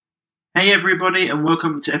Hey everybody, and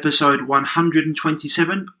welcome to episode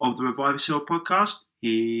 127 of the Revive Yourself podcast. Here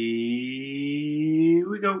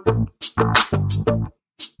we go.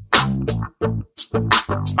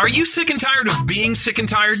 Are you sick and tired of being sick and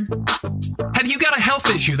tired? Have you got a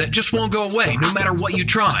health issue that just won't go away no matter what you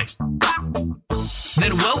try?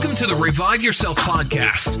 Then welcome to the Revive Yourself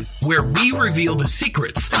podcast, where we reveal the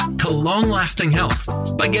secrets to long-lasting health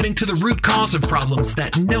by getting to the root cause of problems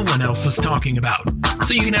that no one else is talking about.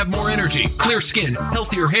 So you can have more energy, clear skin,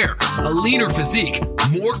 healthier hair, a leaner physique,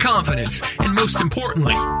 more confidence, and most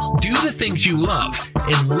importantly, do the things you love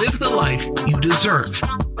and live the life you deserve.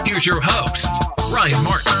 Here's your host, Ryan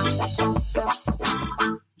Martin.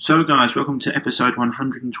 So guys, welcome to episode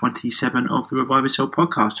 127 of the Revive Yourself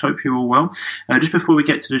podcast. Hope you're all well. Just before we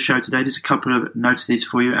get to the show today, just a couple of notices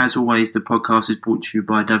for you. As always, the podcast is brought to you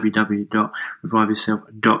by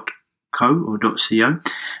www.reviveyourself.co or .co.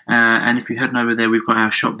 And if you're heading over there, we've got our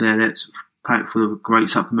shop there that's packed full of great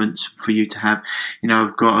supplements for you to have. You know,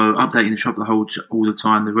 I've got an update in the shop that holds all the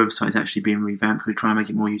time. The website is actually being revamped. We're trying to make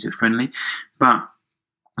it more user-friendly. But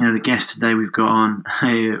you know, the guest today we've got on,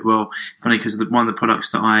 well, funny because one of the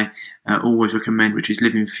products that I always recommend, which is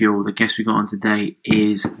Living Fuel, the guest we got on today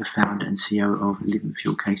is the founder and CEO of Living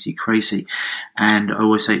Fuel, Craichy. And I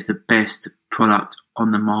always say it's the best product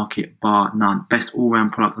on the market, bar none. Best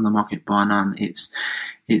all-round product on the market, bar none. It's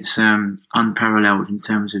unparalleled in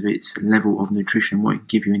terms of its level of nutrition, what it can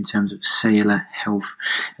give you in terms of cellular health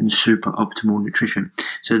and super optimal nutrition.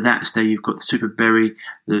 So that's there. You've got the super berry,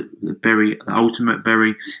 the berry, the ultimate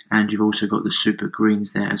berry, and you've also got the super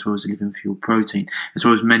greens there, as well as the Living Fuel protein, as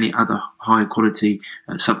well as many other high quality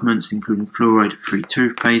supplements, including fluoride-free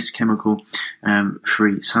toothpaste,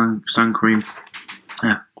 chemical-free sun cream.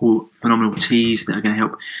 All phenomenal teas that are going to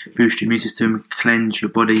help boost your immune system, cleanse your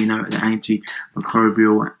body, you know, the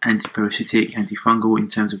antimicrobial, antiparasitic, antifungal in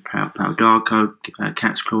terms of Palo d'Arco,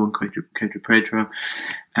 cat's claw and quadrupedra.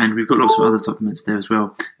 And we've got lots of other supplements there as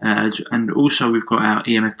well. And also we've got our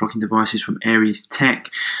EMF blocking devices from Aries Tech.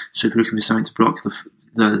 So if you're looking for something to block the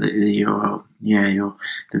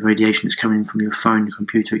radiation that's coming in from your phone, your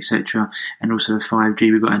computer, etc., and also the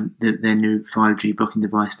 5G. We've got their new 5G blocking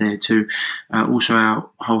device there too. Also our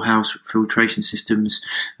whole house filtration systems,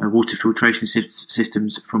 water filtration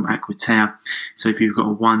systems from Aquitaire. So if you've got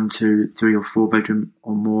a 1, 2, 3 or 4 bedroom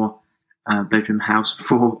or more bedroom house,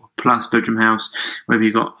 4 plus bedroom house, whether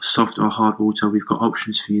you've got soft or hard water, we've got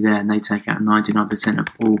options for you there, and they take out 99% of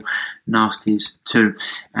all nasties too.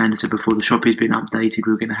 And as I said before, the shop is being updated.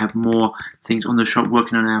 We're going to have more things on the shop,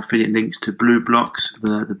 working on our affiliate links to Blue Blocks,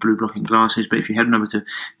 the blue blocking glasses. But if you head on over to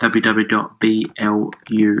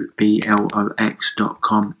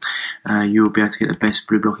www.blublox.com, you will be able to get the best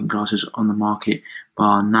blue blocking glasses on the market,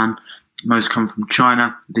 bar none. Most come from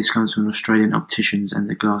China. This comes from Australian opticians, and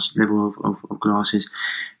the glass level of glasses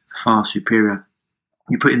far superior.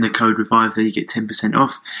 You put in the code REVIVE there, you get 10%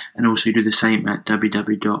 off, and also you do the same at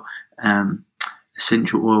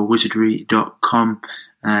www.essentialoilwizardry.com.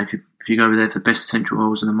 If you go over there for the best essential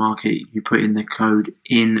oils on the market, you put in the code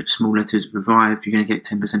in small letters REVIVE, you're going to get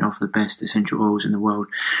 10% off the best essential oils in the world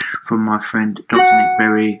from my friend Dr. Nick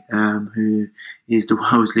Berry, who is the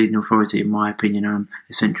world's leading authority, in my opinion, on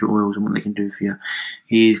essential oils and what they can do for you.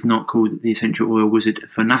 He is not called the Essential Oil Wizard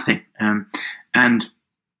for nothing. And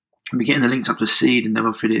we'll be getting the links up to Seed and other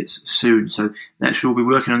affiliates soon, so that should all be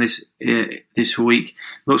working on this week.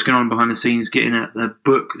 Lots going on behind the scenes, getting a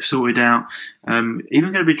book sorted out.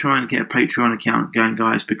 Even going to be trying to get a Patreon account going,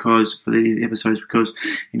 guys, because for the episodes, because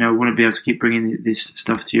I want to be able to keep bringing this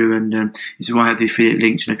stuff to you, and this is why I have the affiliate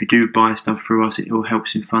links. If you do buy stuff through us, it all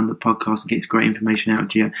helps in fund the podcast and gets great information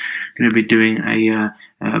out to you. Going to be doing a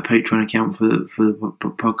Patreon account for the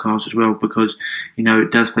podcast as well, because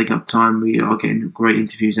it does take up time. We are getting great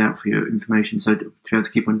interviews out for your information, so to be able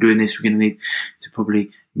to keep on doing this, we're going to need to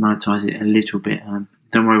probably monetize it a little bit.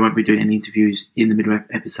 Don't worry, I won't be doing any interviews in the middle of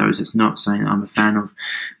episodes. It's not something that I'm a fan of,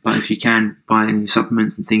 but if you can buy any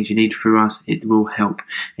supplements and things you need through us, it will help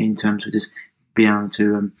in terms of just be able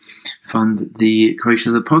to fund the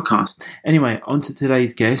creation of the podcast. Anyway, on to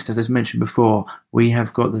today's guest. As I mentioned before, we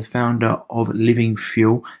have got the founder of Living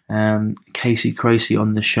Fuel, Craichy,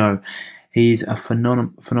 on the show. He's a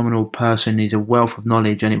phenomenal person. He's a wealth of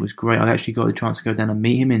knowledge, and it was great. I actually got the chance to go down and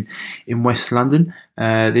meet him in West London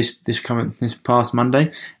this past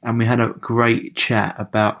Monday, and we had a great chat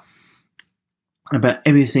about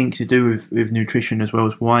everything to do with nutrition, as well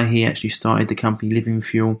as why he actually started the company Living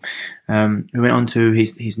Fuel. We went on to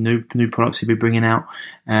his new products he'll be bringing out,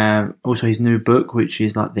 also his new book, which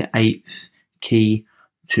is like the 8th key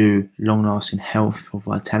to long-lasting health or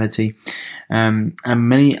vitality, and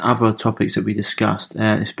many other topics that we discussed,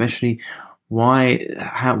 especially why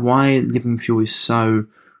Living Fuel is so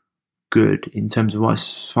good in terms of why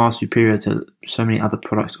it's far superior to so many other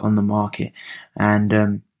products on the market.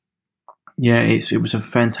 And it was a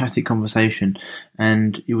fantastic conversation,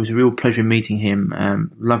 and it was a real pleasure meeting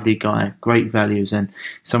him. Lovely guy, great values, and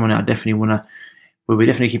someone that I definitely want to. We'll be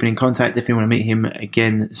definitely keeping in contact. Definitely want to meet him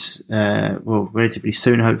again, relatively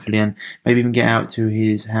soon, hopefully, and maybe even get out to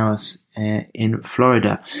his house in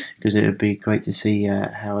Florida, because it would be great to see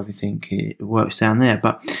how everything works down there.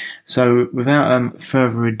 But so, without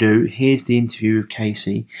further ado, here's the interview with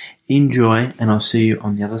Casey. Enjoy, and I'll see you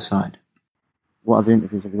on the other side. What other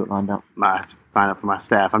interviews have you got lined up? I have to find out for my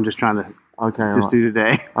staff. I'm just trying to do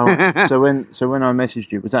today. So when I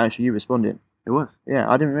messaged you, was that actually you responding? It was. Yeah,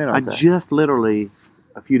 I didn't realize that. I just literally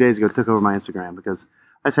a few days ago took over my Instagram because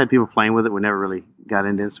I just had people playing with it. We never really got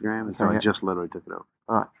into Instagram, and so I just literally took it over.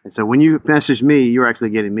 All right. And so when you messaged me, you were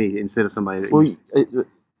actually getting me instead of somebody that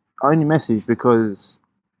I only messaged because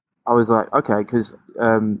I was like, okay, because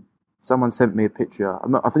someone sent me a picture.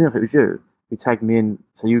 I think if it was you who tagged me in,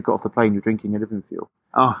 so you got off the plane, you're drinking your Living Fuel.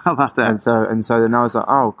 Oh, how about that? And so then I was like,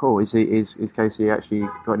 oh, cool. Is Casey actually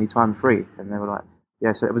got any time free? And they were like,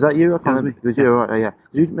 yeah. So was that you? I can't remember. It was you, right? Yeah.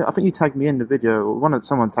 I think you tagged me in the video.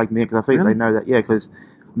 Someone tagged me in because I think they know that. Yeah, because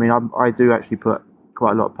I mean, I do actually put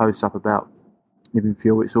quite a lot of posts up about Living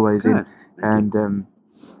Fuel. It's always in, and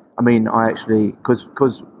I mean, I actually because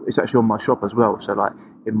it's actually on my shop as well. So like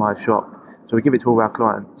in my shop, so we give it to all our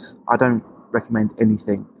clients. I don't recommend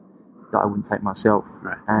anything that I wouldn't take myself,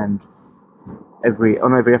 right. And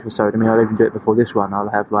on every episode, I mean, I'll even do it before this one. I'll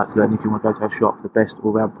have like, look, if you want to go to our shop, the best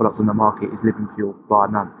all-round product on the market is Living Fuel, bar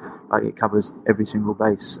none. Like it covers every single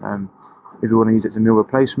base. If you want to use it as a meal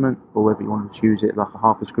replacement, or whether you want to choose it like a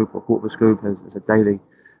half a scoop or a quarter of a scoop as a daily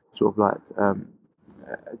sort of like,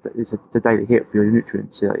 it's a daily hit for your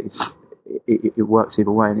nutrients. It works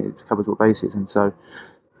either way, and it covers all bases. And so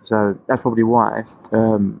that's probably why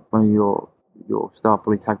one of your staff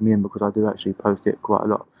probably tagged me in, because I do actually post it quite a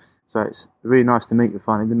lot. So it's really nice to meet you,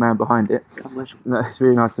 finally, the man behind it. No, it's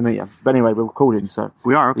really nice to meet you. But anyway, we're recording, so...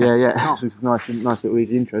 We are, okay. Yeah. Oh. So it's a nice little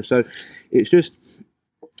easy intro. So it's just...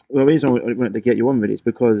 Well, the reason I wanted to get you on with it is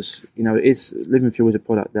because, Living Fuel is a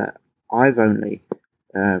product that I've only...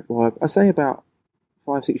 I say about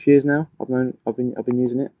 5-6 years now. I've been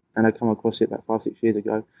using it, and I come across it about 5-6 years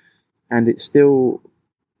ago. And it's still...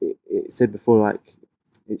 It said before, like,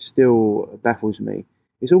 it still baffles me.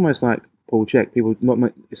 It's almost like Paul Chek.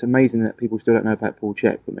 It's amazing that people still don't know about Paul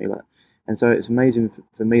Chek for me. And so it's amazing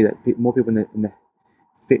for me that more people in the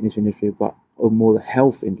fitness industry, or more the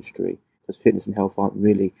health industry, because fitness and health aren't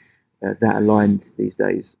really that aligned these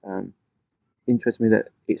days. Interests me that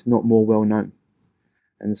it's not more well known,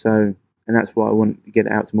 and that's why I want to get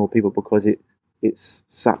it out to more people, because it's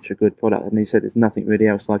such a good product. And he said there's nothing really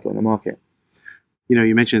else like it on the market.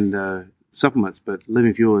 You mentioned supplements, but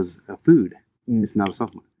Living Fuel is a food. It's not a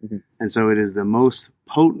supplement. Mm-hmm. And so it is the most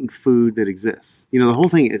potent food that exists. The whole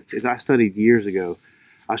thing is I studied years ago.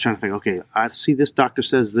 I was trying to think, okay, I see this doctor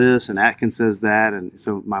says this and Atkins says that. And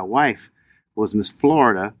so my wife was Miss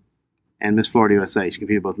Florida and Miss Florida USA. She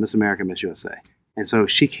competed both Miss America and Miss USA. And so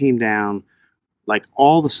she came down, like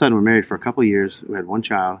all of a sudden, we're married for a couple of years. We had one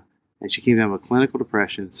child, and she came down with clinical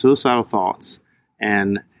depression, suicidal thoughts,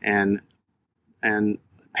 and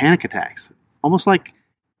panic attacks, almost like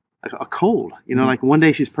a cold. Like one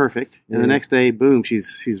day she's perfect, and the next day, boom,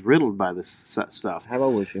 she's riddled by this stuff. How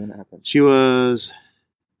old was she when it happened? She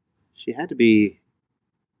had to be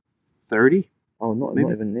 30. Oh, not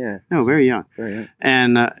even, yeah. No, very young. Very young.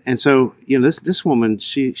 And so, this woman,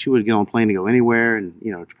 she would get on a plane to go anywhere and,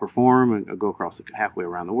 to perform and go across halfway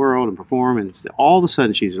around the world and perform. And all of a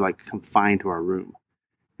sudden she's like confined to our room.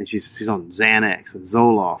 And she's on Xanax and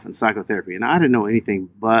Zoloft and psychotherapy. And I didn't know anything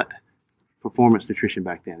but performance nutrition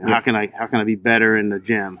back then. How can I be better in the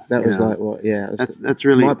gym? That was like what? Yeah, that's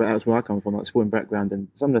really that's where I come from, like sporting background, and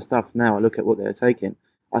some of the stuff now. I look at what they're taking.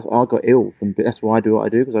 I got ill from. That's why I do what I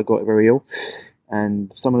do, because I got very ill.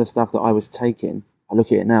 And some of the stuff that I was taking, I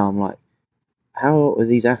look at it now. I'm like, how are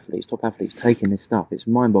these top athletes, taking this stuff? It's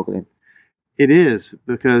mind-boggling. It is,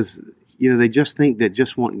 because they just think that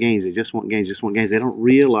just want gains. They just want gains. They don't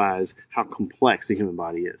realize how complex the human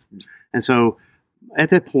body is. And so, at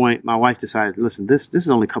that point, my wife decided, listen, this is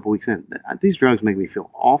only a couple weeks in. These drugs make me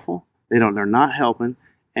feel awful. They're not helping.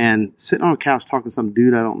 And sitting on a couch talking to some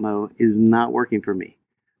dude I don't know is not working for me.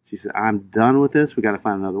 She said, I'm done with this. We got to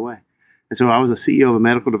find another way. And so I was a CEO of a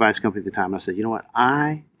medical device company at the time. And I said, you know what?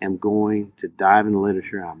 I am going to dive in the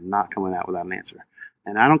literature. I'm not coming out without an answer.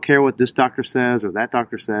 And I don't care what this doctor says or that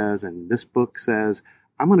doctor says and this book says.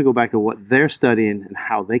 I'm going to go back to what they're studying and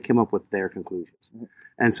how they came up with their conclusions.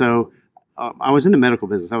 And so I was in the medical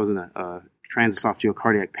business. I was in a transesophageal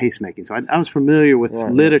cardiac pacemaking. So I was familiar with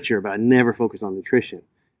literature, but I never focused on nutrition.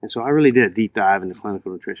 And so I really did a deep dive into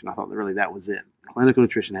clinical nutrition. I thought that really that was it. Clinical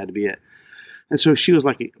nutrition had to be it. And so she was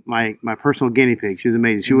like my personal guinea pig. She was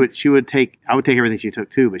amazing. She would take, I would take everything she took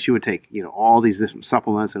too, but she would take, all these different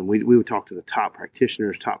supplements, and we would talk to the top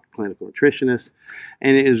practitioners, top clinical nutritionists.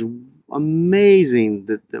 And it is amazing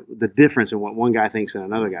the difference in what one guy thinks and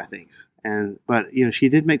another guy thinks. But she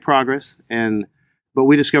did make progress, but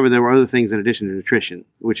we discovered there were other things in addition to nutrition,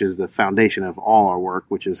 which is the foundation of all our work,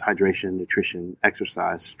 which is hydration, nutrition,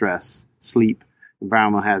 exercise, stress, sleep,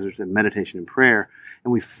 environmental hazards, and meditation and prayer.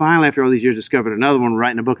 And we finally, after all these years, discovered another one we're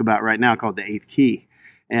writing a book about right now called The Eighth Key.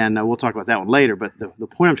 And we'll talk about that one later. But the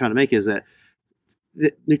point I'm trying to make is that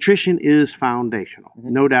nutrition is foundational,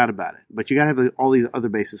 no doubt about it. But you got to have all these other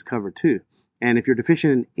bases covered too. And if you're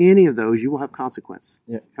deficient in any of those, you will have consequences.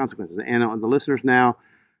 And on the listeners now,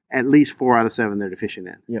 at least 4 out of 7 they're deficient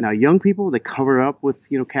in. Now, young people, they cover it up with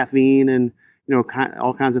caffeine and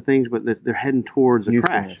all kinds of things, but they're heading towards a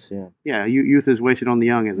crash. Youth is wasted on the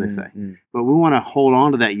young, as they say. But we want to hold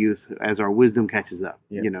on to that youth as our wisdom catches up.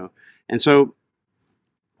 And so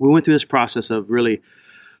we went through this process of really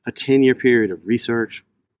a 10-year period of research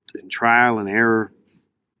and trial and error.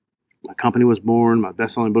 My company was born. My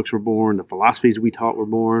best-selling books were born. The philosophies we taught were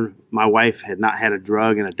born. My wife had not had a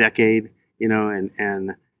drug in a decade,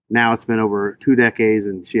 and now it's been over 2 decades,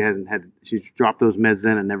 and she's dropped those meds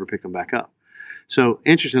in and never picked them back up. So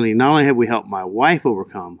interestingly, not only have we helped my wife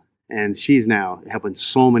overcome, and she's now helping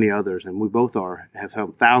so many others, and we both have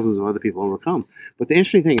helped thousands of other people overcome. But the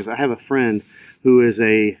interesting thing is I have a friend who is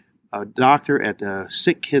a doctor at the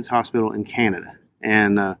Sick Kids Hospital in Canada,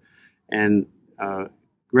 and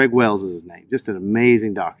Greg Wells is his name, just an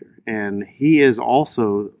amazing doctor. And he is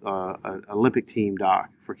also an Olympic team doc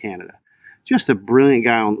for Canada. Just a brilliant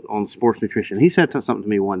guy on sports nutrition. He said something to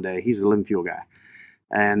me one day. He's a Living Fuel guy.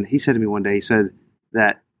 And he said to me one day, he said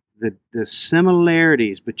that the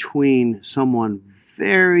similarities between someone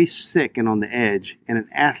very sick and on the edge and an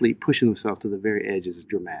athlete pushing themselves to the very edge is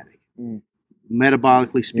dramatic,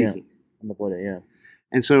 metabolically speaking. In the body,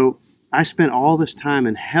 And so I spent all this time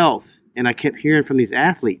in health, and I kept hearing from these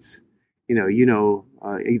athletes, Paul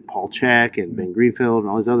Chek and Ben Greenfield and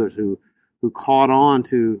all these others who caught on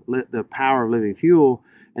to the power of Living Fuel,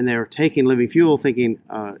 and they were taking Living Fuel thinking,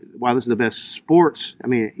 wow, this is the best sports. I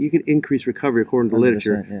mean, you can increase recovery according to the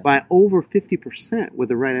literature by over 50% with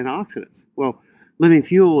the right antioxidants. Well, Living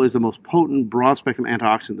Fuel is the most potent broad-spectrum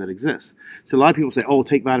antioxidant that exists. So a lot of people say, oh,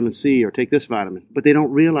 take vitamin C or take this vitamin, but they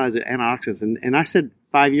don't realize that antioxidants, and I said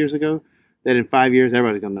 5 years ago that in 5 years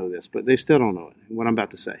everybody's going to know this, but they still don't know it. What I'm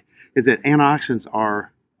about to say is that antioxidants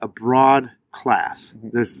are a broad class.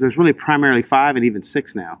 There's really primarily 5 and even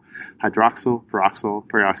 6 now: hydroxyl, peroxyl,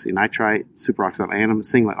 peroxynitrite, superoxide anom,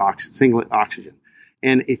 singlet oxygen.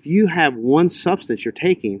 And if you have one substance you're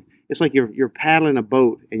taking, it's like you're paddling a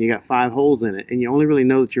boat and you got 5 holes in it, and you only really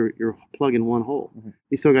know that you're plugging one hole.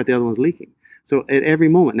 You still got the other ones leaking. So at every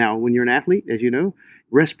moment, now when you're an athlete, as you know,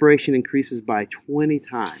 respiration increases by 20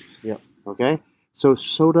 times. Okay? So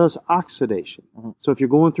does oxidation. So if you're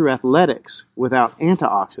going through athletics without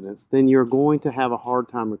antioxidants, then you're going to have a hard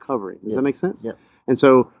time recovering. Does that make sense? And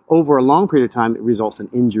so over a long period of time, it results in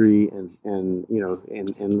injury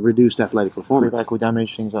and reduced athletic performance. Free radical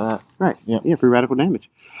damage, things like that. Right. Yeah, free radical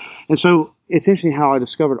damage. And so it's interesting how I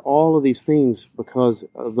discovered all of these things because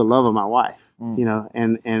of the love of my wife.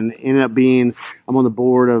 And ended up being, I'm on the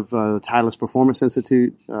board of the Titleist Performance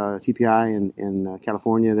Institute, TPI in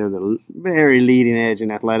California. They're the very leading edge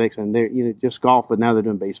in athletics, and they're just golf, but now they're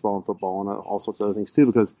doing baseball and football and all sorts of other things too,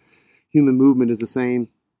 because human movement is the same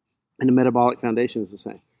and the metabolic foundation is the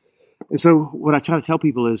same. And so what I try to tell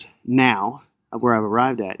people is now, where I've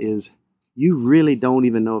arrived at, is you really don't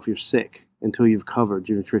even know if you're sick until you've covered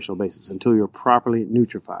your nutritional basis, until you're properly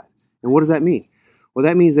nutrified. And what does that mean? Well,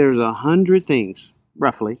 that means there's 100 things,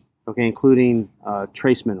 roughly, okay, including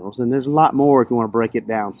trace minerals. And there's a lot more if you want to break it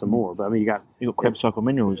down some more. But I mean, you got Krebs cycle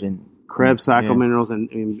minerals in. Krebs cycle minerals, and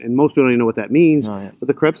most people don't even know what that means. But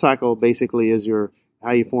the Krebs cycle basically is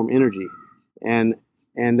how you form energy. And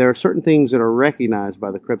there are certain things that are recognized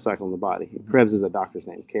by the Krebs cycle in the body. Krebs is a doctor's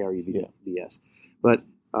name, Krebs. But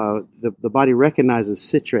the body recognizes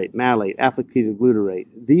citrate, malate,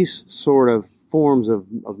 alpha-ketoglutarate. These sort of forms of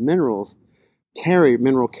minerals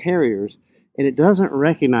mineral carriers, and it doesn't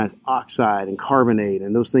recognize oxide and carbonate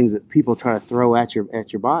and those things that people try to throw at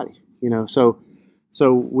your body. So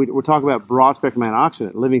So we're talking about broad spectrum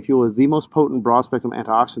antioxidant. Living Fuel is the most potent broad spectrum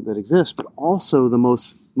antioxidant that exists, but also the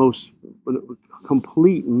most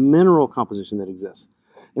complete mineral composition that exists.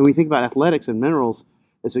 And we think about athletics and minerals,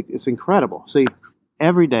 it's incredible. See,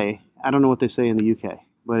 every day, I don't know what they say in the UK,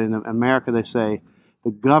 but in America they say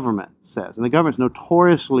the government says, and the government's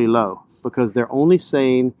notoriously low because they're only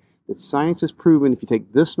saying that science has proven if you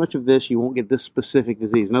take this much of this, you won't get this specific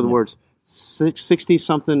disease. In other words,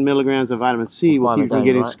 60-something milligrams of vitamin C will keep you from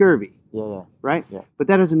getting scurvy. Yeah. Right? Yeah. But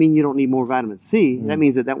that doesn't mean you don't need more vitamin C. That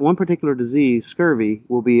means that one particular disease, scurvy,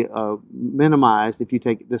 will be minimized if you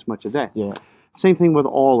take this much a day. Yeah. Same thing with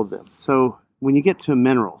all of them. So when you get to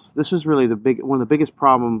minerals, this is really one of the biggest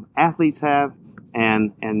problem athletes have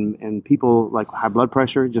and people like high blood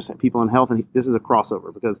pressure, just people in health. And this is a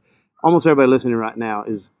crossover because almost everybody listening right now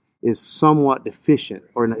is somewhat deficient,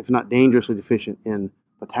 or if not dangerously deficient, in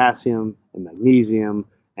potassium and magnesium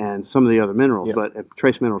and some of the other minerals, but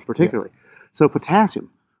trace minerals particularly. So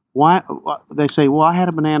potassium, why they say, well, I had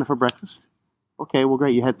a banana for breakfast. Okay, well,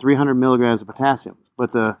 great. You had 300 milligrams of potassium,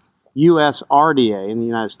 but the U.S. RDA in the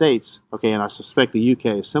United States, okay, and I suspect the UK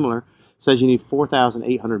is similar, says you need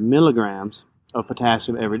 4,800 milligrams of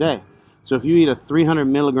potassium every day. So if you eat a 300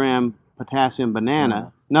 milligram potassium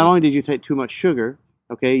banana, not only did you take too much sugar,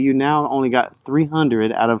 okay, you now only got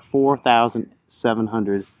 300 out of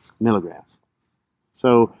 4,700 milligrams.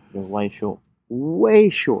 So You're way short. Way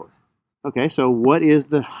short. Okay, so what is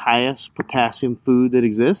the highest potassium food that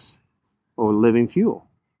exists? Or Living Fuel.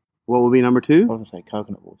 What would be number 2? I was going to say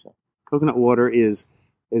coconut water. Coconut water is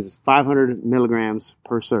 500 milligrams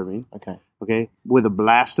per serving. Okay, with a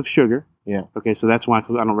blast of sugar. Yeah. Okay, so that's why I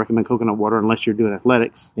don't recommend coconut water unless you're doing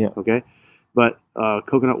athletics. Yeah. Okay, but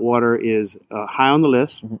coconut water is high on the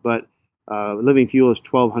list, but Living Fuel is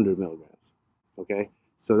 1,200 milligrams. Okay,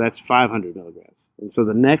 so that's 500 milligrams. And so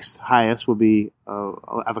the next highest will be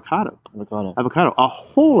avocado. Avocado. A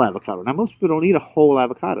whole avocado. Now, most people don't eat a whole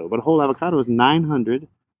avocado, but a whole avocado is 900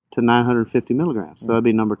 to 950 milligrams. So that'd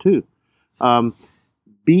be number 2.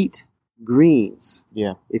 Beet greens.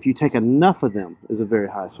 Yeah. If you take enough of them, is a very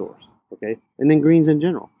high source. Okay, and then greens in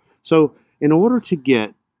general. So in order to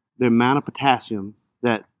get the amount of potassium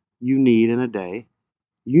that you need in a day,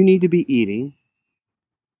 you need to be eating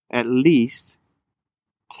at least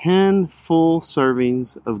 10 full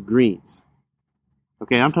servings of greens.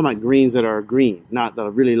 Okay, I'm talking about greens that are green, not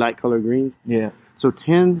the really light colored greens. Yeah. So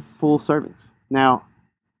 10 full servings. Now,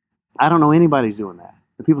 I don't know anybody's doing that.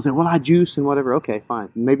 And people say, well, I juice and whatever. Okay, fine.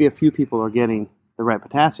 Maybe a few people are getting the right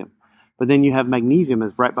potassium. But then you have magnesium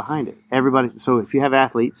is right behind it. Everybody. So if you have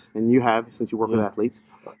athletes, and you have, since you work with athletes,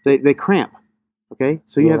 they cramp. Okay,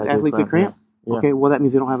 so you have athletes that cramp. Yeah. Okay, well that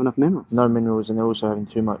means they don't have enough minerals. No minerals, and they're also having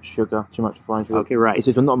too much sugar, too much refined sugar. Okay, right. It's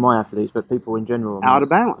just not my athletes, but people in general. Out of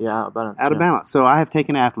balance. Yeah, out of balance. Out of balance. So I have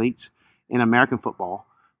taken athletes in American football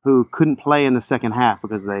who couldn't play in the second half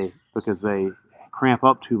because they cramp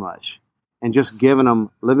up too much, and just giving them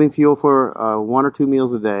Living Fuel for 1 or 2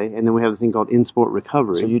 meals a day, and then we have a thing called in-sport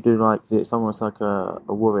recovery. So you do it's almost like a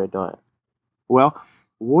warrior diet. Well,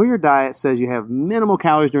 warrior diet says you have minimal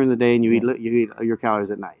calories during the day and you eat your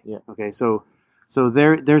calories at night. Yeah. Okay, so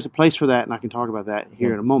there's a place for that, and I can talk about that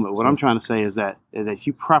here in a moment. What I'm trying to say is that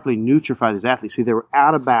you properly nutrify these athletes. See, they were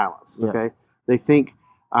out of balance. Okay, they think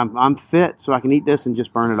I'm fit, so I can eat this and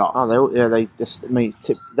just burn it off.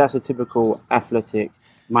 That's a typical athletic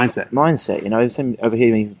mindset. You know, same over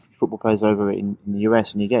here. When football players over in the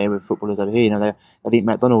US, and you get it with footballers over here. You know, they eat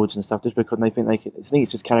McDonald's and stuff just because they think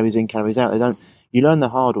it's just calories in, calories out. They don't. You learn the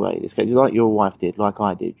hard way. It's like your wife did, like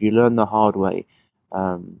I did. You learn the hard way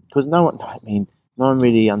because no one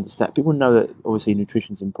really understands. People know that obviously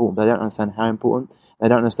nutrition is important, but they don't understand how important. They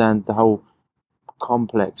don't understand the whole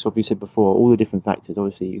complex of, you said before, all the different factors.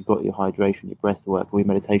 Obviously, you've got your hydration, your breath work, all your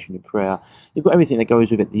meditation, your prayer. You've got everything that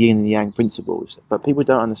goes with it, the yin and the yang principles. But people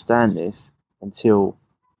don't understand this until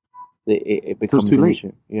it becomes too late.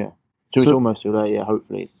 Issue. Yeah. So it's almost too late. Yeah.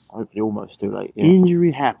 Hopefully almost too late. Yeah.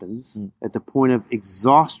 Injury happens at the point of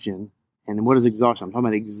exhaustion. And what is exhaustion? I'm talking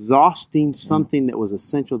about exhausting something that was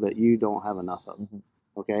essential that you don't have enough of.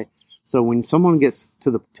 Okay. So when someone gets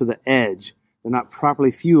to the edge, they're not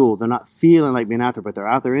properly fueled, they're not feeling like being out there, but they're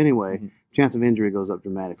out there anyway, chance of injury goes up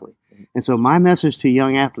dramatically. And so my message to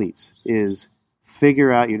young athletes is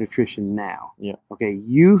figure out your nutrition now. Yeah. Okay.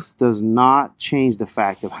 Youth does not change the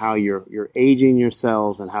fact of how you're aging your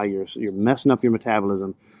cells and how you're messing up your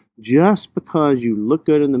metabolism. Just because you look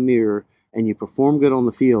good in the mirror and you perform good on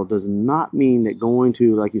the field does not mean that going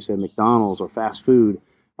to, like you said, McDonald's or fast food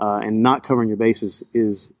and not covering your bases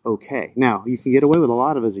is okay. Now, you can get away with a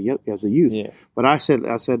lot of as a youth. Yeah. But I said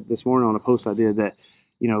this morning on a post I did that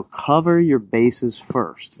cover your bases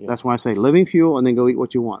first. Yeah. That's why I say living fuel and then go eat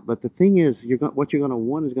what you want. But the thing is, what you're going to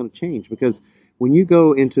want is going to change, because when you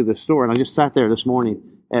go into the store, and I just sat there this morning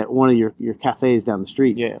at one of your cafes down the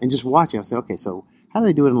street and just watching, I said, okay, so how do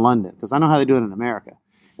they do it in London? Because I know how they do it in America.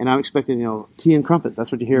 And I'm expecting, tea and crumpets.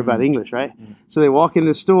 That's what you hear about English, right? Mm-hmm. So they walk in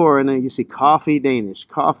the store and then you see coffee Danish,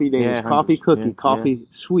 coffee cookie, coffee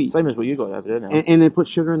sweet. Same as what you got over there now. And they put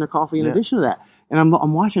sugar in their coffee in addition to that. And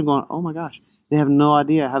I'm watching going, oh my gosh, they have no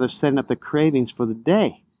idea how they're setting up the cravings for the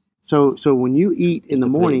day. So when you eat in the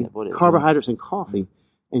morning carbohydrates and coffee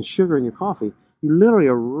and sugar in your coffee, you literally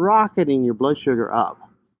are rocketing your blood sugar up.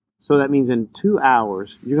 So that means in 2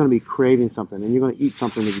 hours, you're going to be craving something and you're going to eat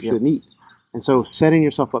something that you shouldn't eat. And so setting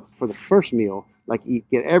yourself up for the first meal,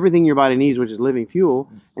 get everything your body needs, which is living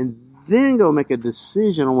fuel, and then go make a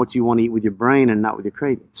decision on what you want to eat with your brain and not with your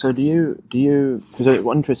craving. So do you, because I'm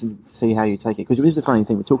interested to see how you take it, because this is the funny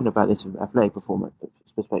thing, we're talking about this from an athletic performance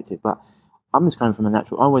perspective, but I'm just going from a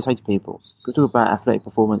natural. I always say to people talk about athletic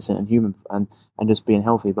performance and human and just being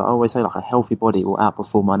healthy, but I always say a healthy body will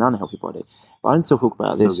outperform an unhealthy body. But I don't talk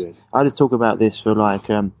about this. Good. I just talk about this for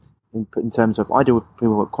in terms of, I deal with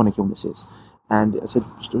people with chronic illnesses, and I said,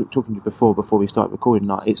 talking to you before we start recording,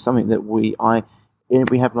 it's something that we have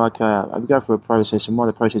we go through a process, and one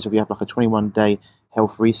of the processes we have a 21-day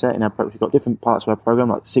health reset in our program. We've got different parts of our program,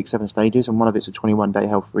 6-7 stages, and one of it's a 21-day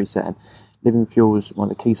health reset. And Living Fuel is one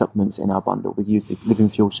of the key supplements in our bundle. We use the Living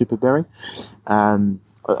Fuel Superberry, and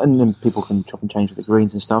then people can chop and change with the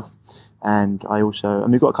greens and stuff. And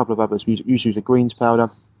we've got a couple of others. We use a greens powder,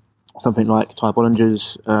 something like Ty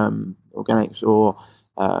Bollinger's Organics, or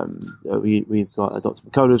we've got Dr.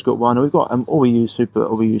 McCullough's got one, or we've got we use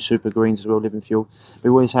super greens as well, Living Fuel. We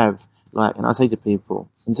always have and I say to people,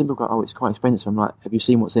 and some people go, oh, it's quite expensive. I'm like, have you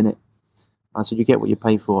seen what's in it? I said, you get what you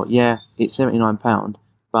pay for. Yeah, it's £79,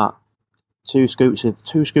 but two scoops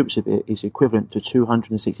of it is equivalent to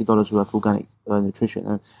 $260 worth of organic nutrition.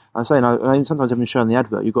 And I say, and sometimes I've been showing the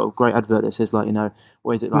advert. You've got a great advert that says, what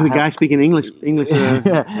is it? The guy speaking English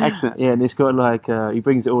accent. Yeah, and it's got he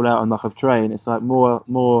brings it all out on a tray, and it's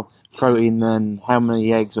more protein than how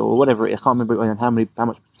many eggs or whatever. I can't remember how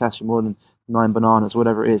much potassium, more than 9 bananas,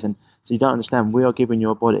 whatever it is. And so you don't understand. We are giving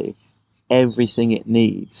your body everything it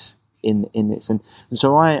needs in this, and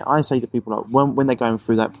so I say to people when they're going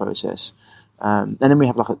through that process. And then we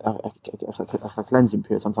have a cleansing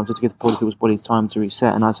period sometimes just to give people's bodies time to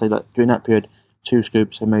reset. And I say during that period, 2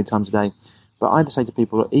 scoops so many times a day. But I just say to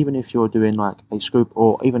people even if you're doing a scoop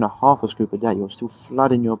or even a half a scoop a day, you're still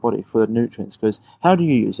flooding your body full of nutrients. Because how do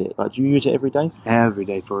you use it? Do you use it every day? Every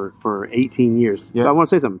day for 18 years. Yeah. But I want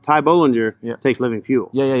to say something. Ty Bollinger takes Living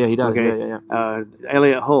Fuel. Yeah, he does. Okay? Yeah.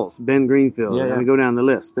 Elliot Hulse, Ben Greenfield. Yeah. We go down the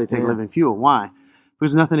list. They take Living Fuel. Why?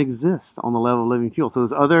 Because nothing exists on the level of Living Fuel. So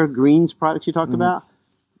those other greens products you talked about,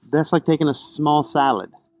 that's like taking a small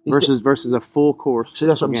salad versus a full course. So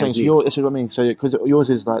that's what I'm saying. So this is what I mean. So because yours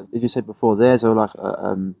is as you said before, theirs are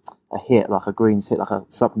a hit, a greens hit, a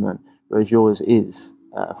supplement, whereas yours is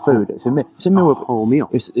food. It's a meal. A whole meal.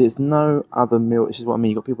 It's no other meal. This is what I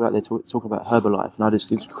mean. You've got people out there talking about Herbalife,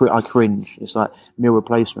 and I cringe. It's like meal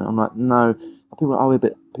replacement. I'm like, no. People are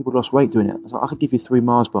but people lost weight doing it. I could give you 3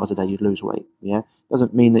 Mars bars a day, you'd lose weight. Yeah,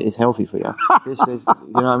 doesn't mean that it's healthy for you. This is,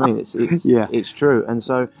 you know what I mean? It's true, and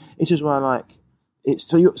so it's just why I like it's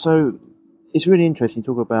so it's really interesting to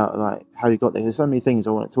talk about how you got there. There's so many things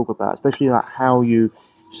I want to talk about, especially how you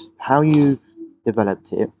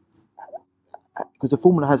developed it, because the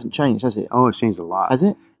formula hasn't changed, has it? Oh, it's changed a lot. Has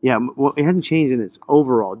it? Yeah, well, it hasn't changed in its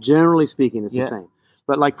overall. Generally speaking, it's the same.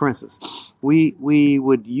 But for instance, we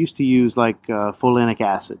would used to use folinic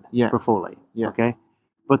acid for folate. Yeah. Okay.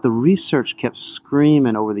 But the research kept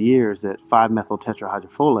screaming over the years that 5-methyl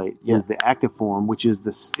tetrahydrofolate is the active form, which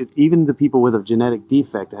is even the people with a genetic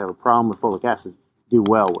defect that have a problem with folic acid do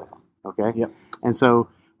well with. Okay. Yep. And so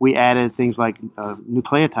we added things like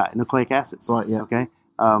nucleic acids. Right. Yeah. Okay.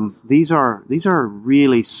 These are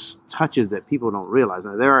really touches that people don't realize.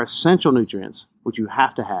 Now, there are essential nutrients which you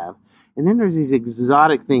have to have. And then there's these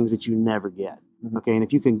exotic things that you never get, okay? And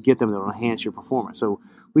if you can get them, they'll enhance your performance. So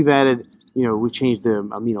we've added, we've changed the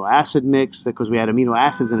amino acid mix because we add amino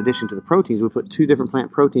acids in addition to the proteins. We put 2 different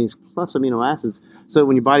plant proteins plus amino acids, so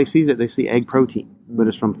when your body sees it, they see egg protein, but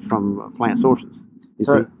it's from plant sources.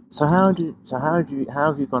 So how have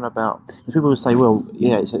you gone about? Because people will say, well,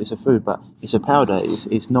 yeah, it's a food, but it's a powder.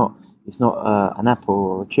 It's not an apple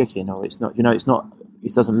or a chicken, or it's not. It's not.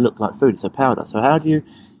 It doesn't look like food. It's a powder. So how do you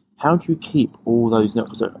keep all those?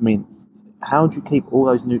 How do you keep all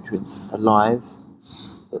those nutrients alive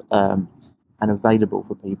and available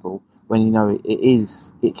for people when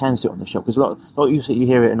it can sit on the shelf? Because a lot you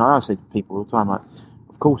hear it, and I say to people all the time,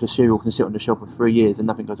 of course, a cereal can sit on the shelf for 3 years and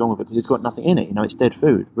nothing goes wrong with it because it's got nothing in it. It's dead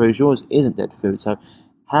food, whereas yours isn't dead food. So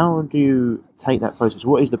how do you take that process?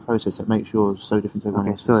 What is the process that makes yours so different to everyone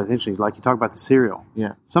else? So it's interesting. Like you talk about the cereal.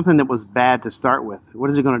 Yeah. Something that was bad to start with. What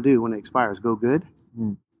is it going to do when it expires? Go good?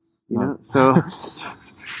 You know? So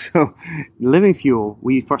living fuel,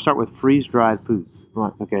 we first start with freeze-dried foods.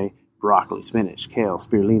 Right. Okay. Broccoli, spinach, kale,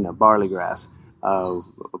 spirulina, barley grass,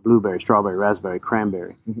 blueberry, strawberry, raspberry,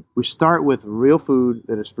 cranberry. We start with real food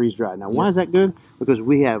that is freeze-dried. Now, why is that good? Because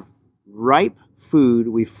we have ripe food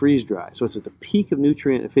we freeze dry. So it's at the peak of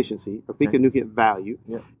nutrient efficiency or peak of nutrient value.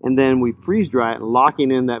 And then we freeze dry it, locking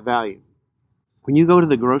in that value. When you go to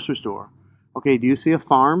the grocery store, okay, do you see a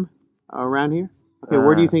farm around here? Okay,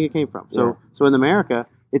 where do you think it came from? So in America,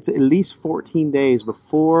 it's at least 14 days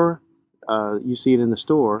before you see it in the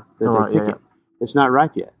store that they pick it. It's not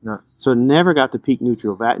ripe yet. No. So it never got to peak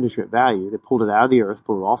nutrient value. They pulled it out of the earth,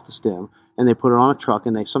 pulled it off the stem, and they put it on a truck,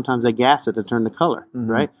 and sometimes they gas it to turn the color,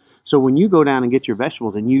 right? So when you go down and get your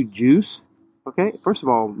vegetables and you juice, okay, first of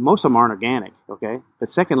all, most of them aren't organic, okay? But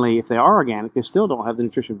secondly, if they are organic, they still don't have the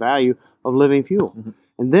nutrition value of living fuel.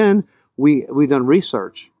 And then we've done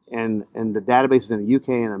research, and the databases in the UK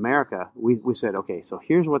and America, we said, okay, so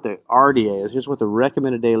here's what the RDA is, here's what the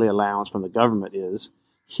recommended daily allowance from the government is,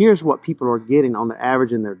 here's what people are getting on the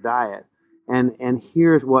average in their diet, and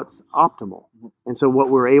here's what's optimal. And so what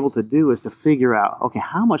we're able to do is to figure out, okay,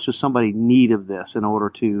 how much does somebody need of this in order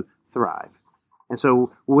to thrive? And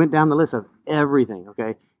so we went down the list of everything,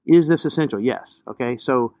 okay? Is this essential? Yes, okay?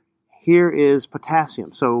 So here is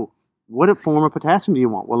potassium. So what form of potassium do you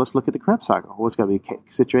want? Well, let's look at the Krebs cycle. Well, it's got to be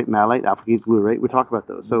citrate, malate, alpha-ketoglutarate. We talk about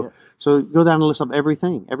those. So go down the list of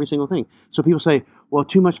everything, every single thing. So people say, well,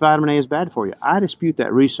 too much vitamin A is bad for you. I dispute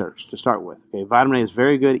that research to start with. Okay, vitamin A is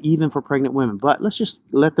very good even for pregnant women, but let's just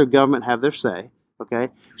let the government have their say. Okay,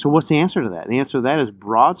 so what's the answer to that? The answer to that is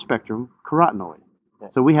broad spectrum carotenoid.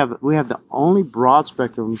 So we have the only broad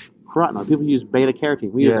spectrum carotenoid. People use beta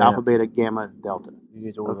carotene. We use alpha, beta, gamma, delta.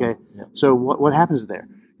 Okay, so what happens there?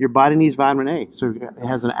 Your body needs vitamin A, so it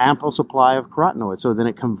has an ample supply of carotenoid. So then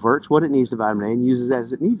it converts what it needs to vitamin A and uses it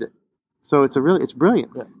as it needs it. So it's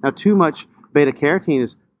brilliant. Now, too much beta carotene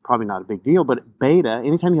is probably not a big deal, but beta,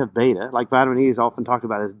 anytime you have beta, like vitamin E is often talked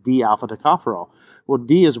about as D-alpha tocopherol. Well,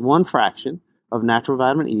 D is one fraction of natural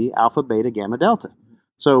vitamin E, alpha, beta, gamma, delta.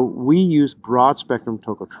 So we use broad spectrum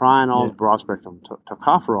tocotrienols, broad spectrum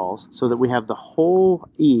tocopherols, so that we have the whole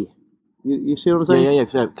E. You see what I'm saying?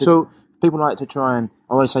 Yeah. So people like to try and,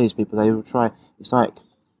 I always say to people, they will try, it's like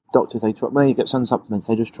doctors, they try, when you get some supplements,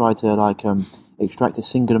 they just try to extract a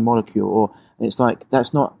singular molecule, and it's like,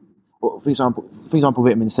 that's not, for example,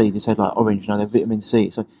 vitamin C, if you said like orange, they're vitamin C.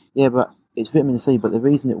 It's like, yeah, but it's vitamin C, but the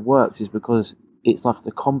reason it works is because it's like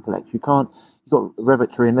the complex. You've got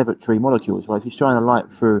revatory and levatory molecules, right? If you shine a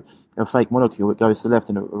light through a fake molecule, it goes to the left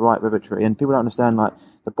and the right revatory, and people don't understand, like,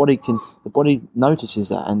 the body notices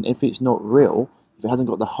that, and if it's not real, if it hasn't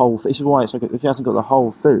got the whole, this is why it's like, if it hasn't got the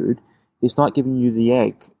whole food, it's like giving you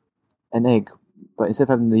an egg, but instead of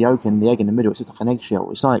having the yolk and the egg in the middle, it's just like an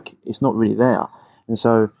eggshell. It's like, it's not really there. And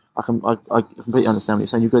so I completely understand what you're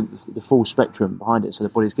saying. You've got the full spectrum behind it, so the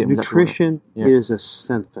body's getting nutrition is a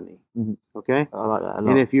symphony. Okay, I like that a lot.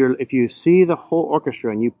 And if you see the whole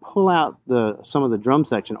orchestra and you pull out some of the drum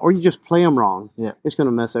section, or you just play them wrong, it's going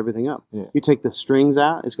to mess everything up. You take the strings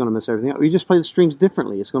out, it's going to mess everything up. Or you just play the strings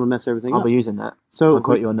differently, it's going to mess everything up. I'll be using that. So I'll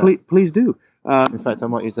quote you on that. Please do. In fact, I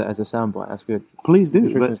might use that as a soundbite. That's good. Please do.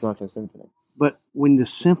 Nutrition is like a symphony. But when the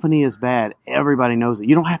symphony is bad, everybody knows it.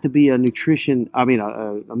 You don't have to be a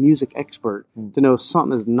music expert to know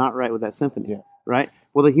something is not right with that symphony, right?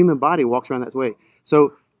 Well, the human body walks around that way.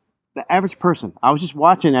 So the average person, I was just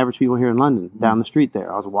watching average people here in London down the street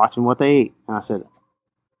there. I was watching what they ate, and I said,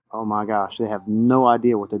 oh my gosh, they have no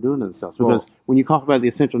idea what they're doing to themselves. Because when you talk about the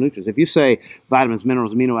essential nutrients, if you say vitamins,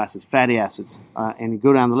 minerals, amino acids, fatty acids, and you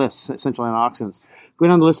go down the list, essential antioxidants, go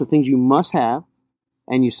down the list of things you must have,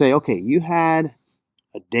 and you say, okay, you had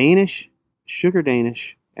a sugar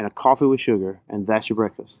Danish, and a coffee with sugar, and that's your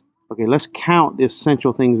breakfast. Okay, let's count the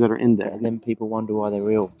essential things that are in there. And then people wonder why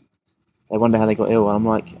they're ill. They wonder how they got ill. And I'm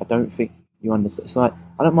like, I don't think you understand. It's like,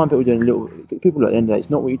 I don't mind people doing people at the end of the day, it's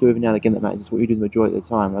not what you do every now and again that matters, it's what you do the majority of the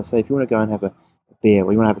time. I say, if you want to go and have a beer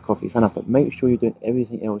or you want to have a coffee, fair enough, but make sure you're doing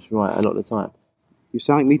everything else right a lot of the time. You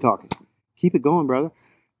sound like me talking. Keep it going, brother.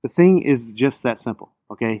 The thing is just that simple,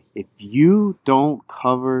 okay? If you don't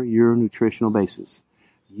cover your nutritional basis,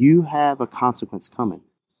 you have a consequence coming,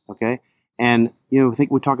 okay? And, I think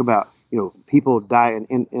we talk about, people die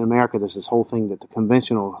in America. There's this whole thing that the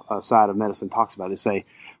conventional side of medicine talks about. They say,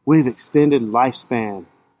 we've extended lifespan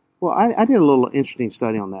Well, I did a little interesting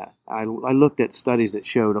study on that. I looked at studies that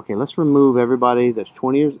showed, okay, let's remove everybody that's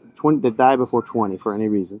 20 that died before 20 for any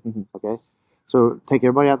reason. Mm-hmm. Okay, so take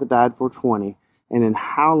everybody out that died before 20, and then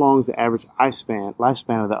how long is the average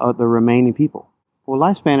lifespan of the remaining people? Well,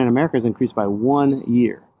 lifespan in America has increased by 1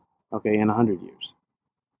 year. Okay, in 100 years,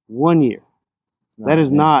 1 year. No, that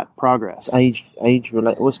is not progress. It's age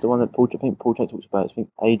related. What's the one that Paul Chek talks about? I think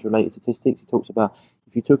age related statistics. He talks about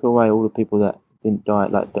if you took away all the people that didn't die,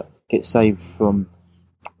 like that get saved from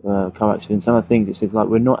car accidents, some other things, it says like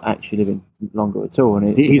we're not actually living longer at all.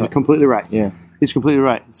 And he's like, completely right. Yeah, he's completely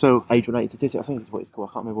right. So age-related statistics, I think that's what it's called.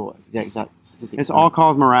 I can't remember what the exact statistics. It's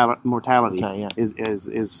all-cause mortality. Okay, yeah.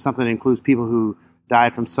 is something that includes people who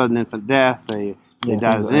died from sudden infant death. They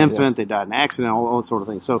died as an infant. They died in an accident. All those sort of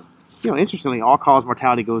things. So interestingly, all-cause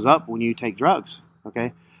mortality goes up when you take drugs.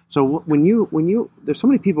 Okay. So when you there's so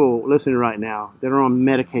many people listening right now that are on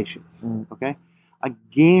medications. Okay. I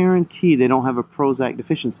guarantee they don't have a Prozac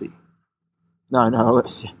deficiency. No.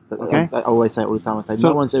 Okay. I always say it all the time. I say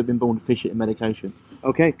no one's ever been born deficient in medication.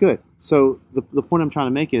 Okay, good. So the point I'm trying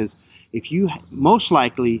to make is, if you most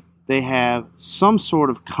likely they have some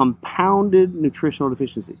sort of compounded nutritional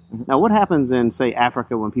deficiency. Mm-hmm. Now, what happens in, say,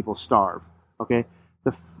 Africa when people starve? Okay,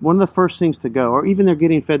 one of the first things to go, or even they're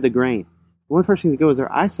getting fed the grain. One of the first things to go is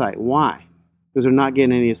their eyesight. Why? Because they're not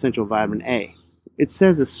getting any essential vitamin A. It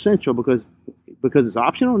says essential because it's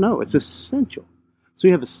optional? No, it's essential. So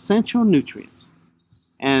you have essential nutrients,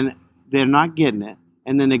 and they're not getting it,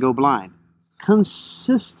 and then they go blind.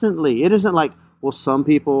 Consistently. It isn't like, well, some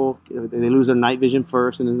people, they lose their night vision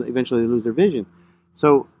first, and then eventually they lose their vision.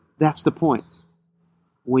 So that's the point.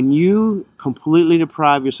 When you completely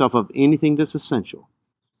deprive yourself of anything that's essential,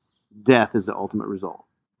 death is the ultimate result.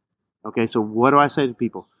 Okay, so what do I say to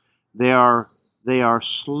people? They are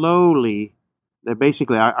slowly... They're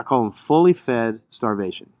basically, I call them fully fed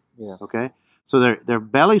starvation. Yeah. Okay? So their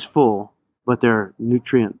belly's full, but their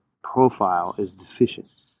nutrient profile is deficient.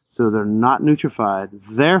 So they're not nutrified.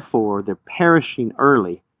 Therefore, they're perishing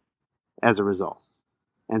early as a result.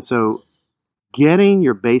 And so getting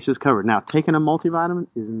your bases covered. Now, taking a multivitamin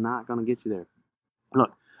is not going to get you there.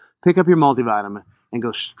 Look, pick up your multivitamin and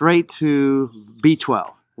go straight to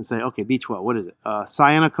B12 and say, okay, B12, what is it?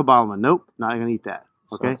 Cyanocobalamin. Nope, not going to eat that.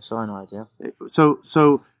 Okay. Cyanide, yeah. So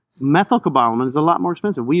methylcobalamin is a lot more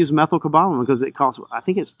expensive. We use methylcobalamin because it costs, I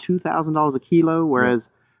think it's $2,000 a kilo, whereas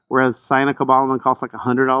cyanocobalamin costs like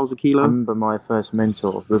 $100 a kilo. I remember my first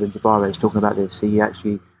mentor, Ruben Jabari, was talking about this. He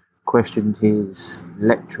actually questioned his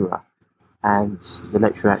lecturer, and the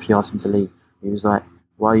lecturer actually asked him to leave. He was like,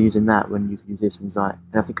 "Why are you using that when you can use this?" And he's like,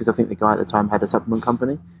 and I think the guy at the time had a supplement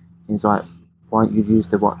company. He's like, "Why don't you use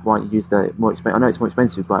the more expensive? I know it's more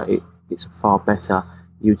expensive, but it's a far better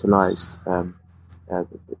utilised form of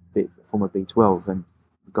B12." And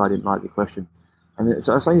the guy didn't like the question. And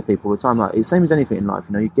so I say to people all the time, like, it's the same as anything in life.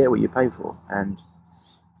 You get what you pay for. And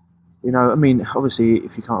I mean, obviously,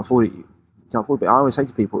 if you can't afford it, you can't afford it. But I always say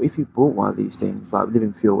to people, if you bought one of these things like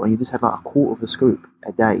Living Fuel and you just had like a quarter of the scoop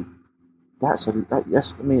a day, I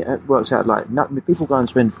mean, it works out like people go and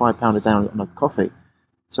spend £5 a day on a coffee.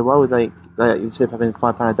 So why would they instead of having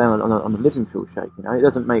 £5 a day on a Living Fuel shake? It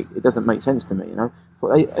doesn't make sense to me.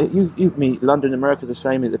 London, America's the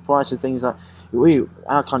same. The price of things like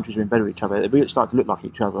our countries are in bed with each other. We start to look like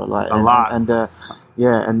each other, like a lot.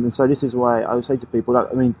 And so this is why I would say to people,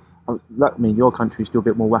 your country's still a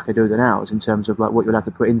bit more wackadoo than ours in terms of like what you're allowed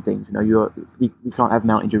to put in things. You can't have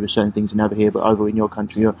Mountain Dew with certain things and over here, but over in your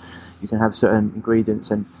country you can have certain ingredients.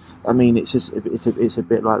 And I mean, it's a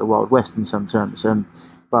bit like the Wild West in some terms.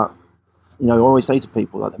 But I always say to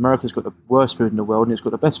people that America's got the worst food in the world and it's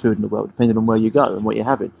got the best food in the world, depending on where you go and what you're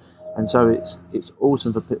having. And so it's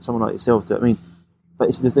awesome for someone like yourself but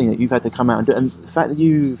it's the thing that you've had to come out and do. And the fact that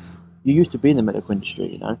you used to be in the medical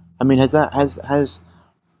industry, I mean,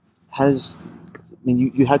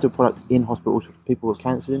 you had your product in hospitals for people with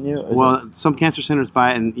cancer, didn't you? Well, some cancer centers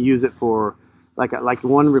buy it and use it for, like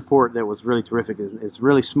one report that was really terrific, is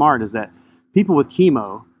really smart, is that people with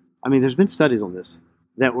chemo, I mean, there's been studies on this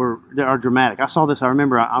that are dramatic. I saw this. I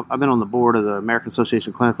remember I've been on the board of the American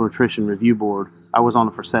Association of Clinical Nutrition Review Board. I was on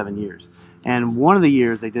it for 7 years. And one of the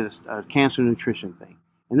years they did a cancer nutrition thing.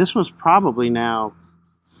 And this was probably now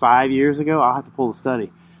 5 years ago. I'll have to pull the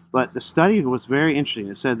study. But the study was very interesting.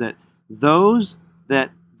 It said that those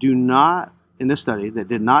that did not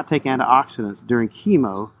take antioxidants during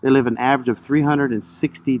chemo, they live an average of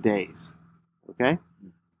 360 days. Okay?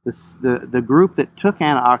 The group that took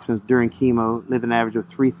antioxidants during chemo lived an average of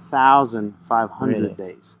 3,500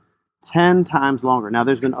 days, 10 times longer. Now,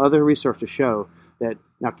 there's been other research to show that,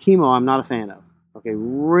 now chemo I'm not a fan of. Okay,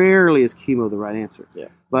 rarely is chemo the right answer. Yeah.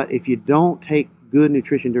 But if you don't take good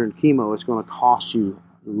nutrition during chemo, it's going to cost you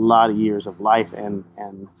a lot of years of life and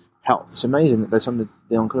health. It's amazing that there's some of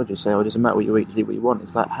the oncologists say, "Oh, it doesn't matter what you eat, just eat what you want."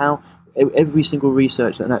 It's like how every single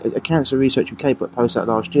research, a cancer research UK posted that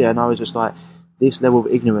last year, and I was just like, this level of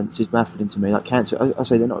ignorance is baffling to me. Like cancer, I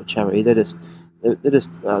say they're not a charity; they're just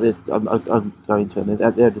I'm going to them.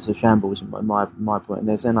 They're just a shambles in my point. And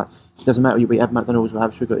they're saying like, it doesn't matter what you eat, have McDonald's or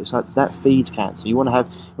have sugar. It's like that feeds cancer. You want to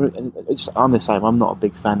have. I'm the same. I'm not a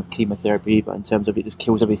big fan of chemotherapy either. In terms of it just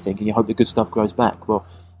kills everything, and you hope the good stuff grows back. Well,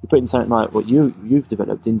 you're putting something like what you've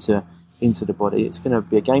developed into the body. It's going to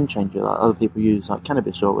be a game changer. Like other people use like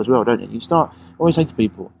cannabis oil as well, don't you? I always say to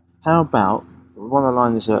people, how about one of the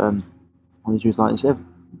lines that I always use like instead of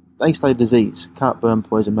they study disease, cut, burn,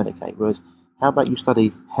 poison, medicate, whereas how about you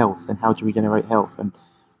study health and how to regenerate health and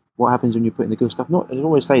what happens when you put in the good stuff? Not, I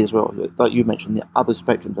always say as well, like you mentioned, the other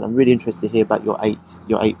spectrums, and I'm really interested to hear about your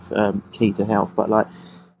eighth key to health. But like I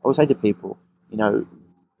always say to people,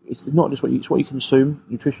 it's not just what you consume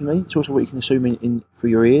nutritionally; it's also what you consume in through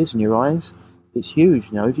your ears and your eyes. It's huge.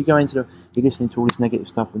 If you go you're listening to all this negative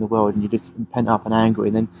stuff in the world, and you're just pent up and angry,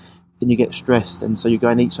 and then you get stressed, and so you go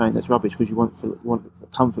and eat something that's rubbish because you want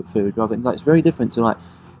comfort food rather than it's very different to like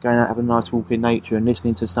going out, having a nice walk in nature and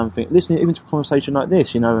listening even to a conversation like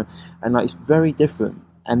this, and like it's very different.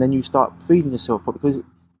 And then you start feeding yourself because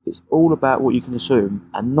it's all about what you can consume,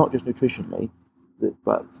 and not just nutritionally,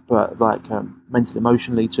 but like mentally,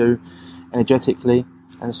 emotionally too, energetically.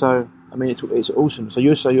 And so, I mean, it's awesome. So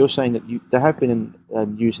you're saying that there have been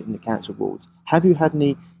use in the cancer wards. Have you had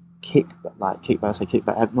any kickback?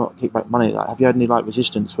 Have not kickback money. Like, have you had any like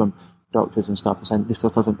resistance from doctors and stuff and saying this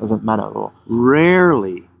stuff doesn't matter? Or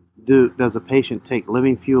rarely does a patient take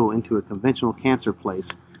living fuel into a conventional cancer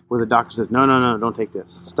place where the doctor says, no, don't take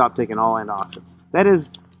this. Stop taking all antioxidants. That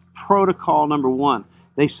is protocol number one.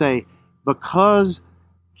 They say because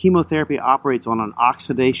chemotherapy operates on an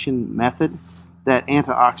oxidation method, that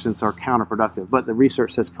antioxidants are counterproductive. But the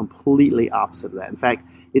research says completely opposite of that. In fact,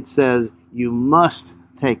 it says you must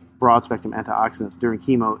take broad-spectrum antioxidants during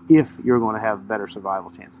chemo if you're going to have better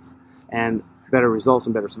survival chances and better results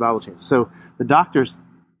and better survival chances. So the doctors,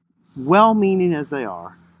 well-meaning as they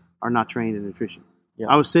are not trained in nutrition. Yeah.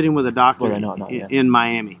 I was sitting with a doctor in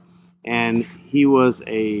Miami, and he was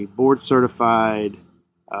a board-certified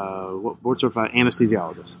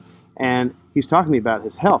anesthesiologist. And he's talking to me about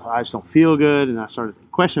his health. I just don't feel good, and I started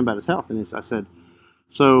questioning about his health. And I said,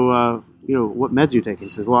 so, what meds are you taking? He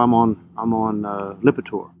says, well, I'm on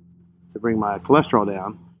Lipitor to bring my cholesterol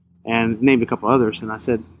down, and named a couple others. And I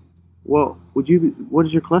said, well, what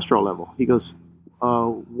is your cholesterol level? He goes,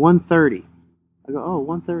 130. I go,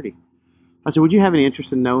 130. I said, would you have any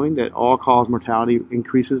interest in knowing that all-cause mortality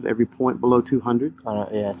increases every point below 200?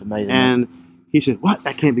 Yeah, it's amazing. And he said, what?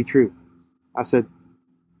 That can't be true. I said,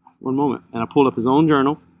 one moment. And I pulled up his own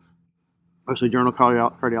journal, Journal of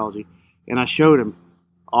Cardiology, and I showed him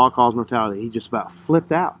all-cause mortality. He just about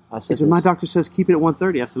flipped out. He said, my doctor says keep it at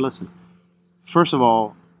 130. I said, listen, first of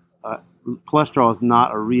all, cholesterol is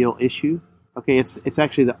not a real issue. Okay, it's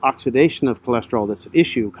actually the oxidation of cholesterol that's an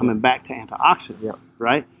issue coming back to antioxidants,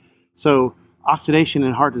 right? So oxidation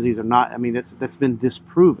and heart disease are not, that's been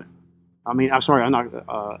disproven.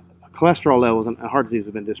 Cholesterol levels and heart disease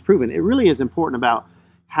have been disproven. It really is important about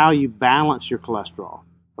how you balance your cholesterol.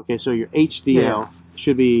 Okay, so your HDL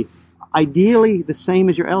should be ideally the same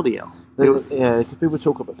as your LDL. Because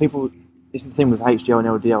it's the thing with HDL and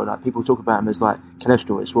LDL, like people talk about them as like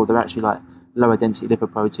cholesterol. Well, they're actually like lower density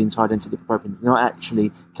lipoproteins, high density lipoproteins. They're not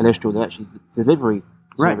actually cholesterol, they're actually delivery.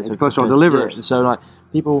 Right, it's cholesterol delivers. Yeah. So like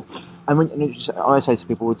people, I say to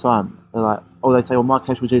people all the time, they're like, they say, well, my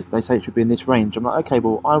cholesterol they say it should be in this range. I'm like, okay,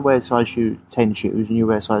 well, I wear size 10 shoes and you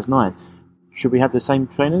wear size 9. Should we have the same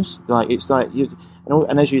trainers? Like, it's like,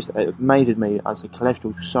 and as you said, it amazed me. I say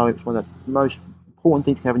cholesterol it's one of the most important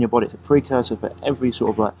things to have in your body. It's a precursor for every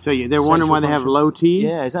sort of like. So they're wondering why they have low T.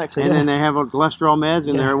 Yeah, exactly. And then they have cholesterol meds,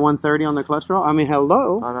 and they're at 130 on their cholesterol. I mean,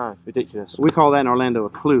 hello. I know, ridiculous. We call that in Orlando a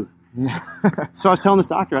clue. So I was telling this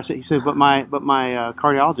doctor, he said, but my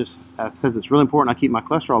cardiologist says it's really important I keep my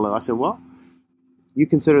cholesterol low. I said, well, you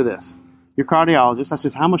consider this. Your cardiologist. I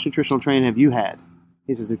said, how much nutritional training have you had?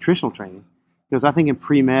 He says, nutritional training. He goes, I think in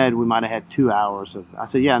pre-med we might have had 2 hours of. I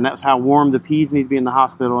said, yeah, and that's how warm the peas need to be in the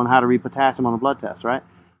hospital and how to read potassium on the blood test, right?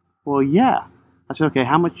 Well, yeah. I said, okay,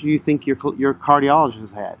 how much do you think your cardiologist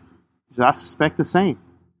has had? He said, I suspect the same.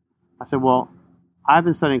 I said, well, I've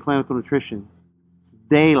been studying clinical nutrition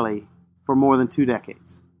daily for more than 2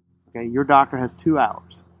 decades. Okay, your doctor has 2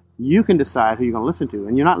 hours. You can decide who you're going to listen to,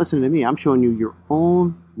 and you're not listening to me. I'm showing you your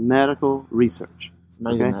own medical research.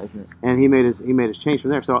 amazing, that, isn't it? And he made his change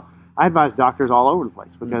from there. So I advise doctors all over the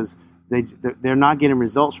place because they're not getting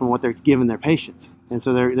results from what they're giving their patients, and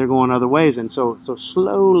so they're going other ways. And so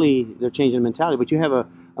slowly they're changing mentality. But you have a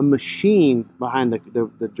machine behind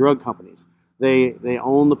the drug companies. They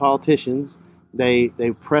own the politicians. They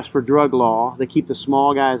press for drug law. They keep the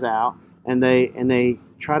small guys out, and they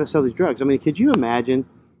try to sell these drugs. I mean, could you imagine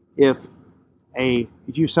if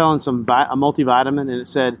you're selling a multivitamin and it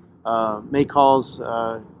said may cause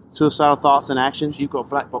suicidal thoughts and actions? You've got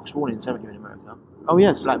black box warnings, haven't you, in America? Oh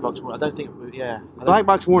yes, black box warning. I don't think. Black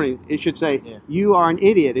box warning. It should say you are an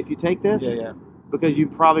idiot if you take this. Because you're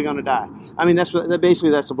probably going to die. I mean, that's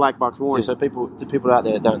a black box warning. So people out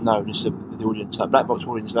there that don't know, just the audience, like black box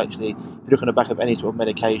warnings are actually, if you look on the back of any sort of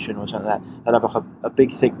medication or something like that, they'll have like a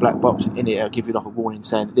big thick black box in it. It'll give you like a warning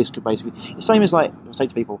saying that this could basically, the same as like I say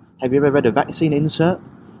to people, have you ever read a vaccine insert?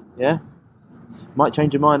 Yeah, might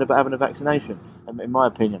change your mind about having a vaccination, in my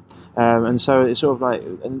opinion. And so it's sort of like,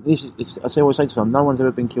 and this is, I always say to them, no one's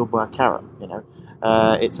ever been killed by a carrot, you know.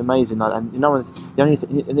 It's amazing, like, and no one's the only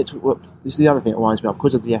thing, and this is the other thing that winds me up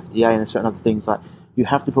because of the FDA and certain other things. Like, you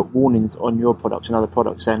have to put warnings on your products and other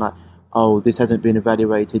products saying like, "Oh, this hasn't been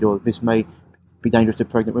evaluated," or "This may be dangerous to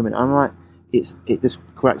pregnant women." I'm like, it just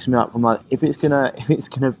cracks me up. I'm like, if it's gonna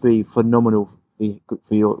be phenomenal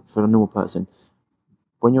for a normal person,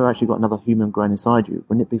 when you've actually got another human growing inside you,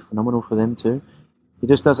 wouldn't it be phenomenal for them too? It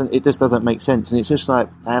just doesn't make sense, and it's just like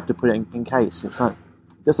they have to put it in case. It's like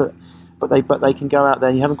But they can go out there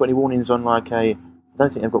and you haven't got any warnings on like I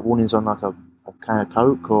don't think they've got warnings on like a can of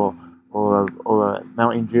Coke or a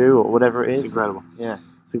Mountain Dew or whatever it is. It's incredible. Yeah.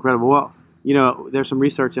 It's incredible. Well, you know, there's some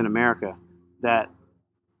research in America that,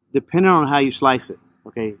 depending on how you slice it,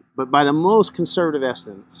 okay, but by the most conservative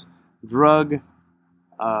estimates,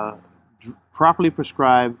 properly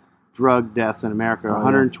prescribed drug deaths in America are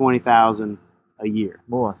 120,000 a year.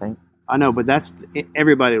 More, I think. I know, but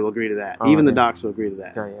everybody will agree to that. Even the docs will agree to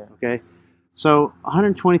that. Okay? So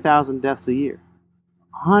 120,000 deaths a year.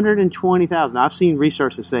 120,000. I've seen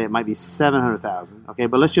research that say it might be 700,000. Okay,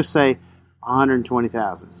 but let's just say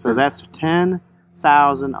 120,000. So that's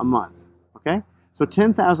 10,000 a month. Okay? So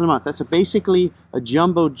 10,000 a month. That's basically a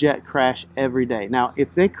jumbo jet crash every day. Now,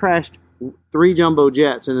 if they crashed 3 jumbo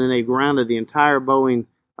jets and then they grounded the entire Boeing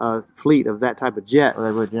fleet of that type of jet, well,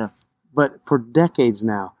 they would, yeah. But for decades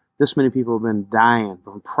now, this many people have been dying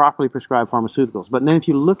from properly prescribed pharmaceuticals. But then if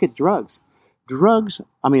you look at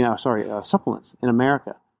supplements in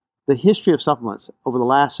America, the history of supplements over the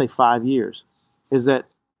last, say, 5 years is that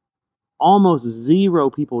almost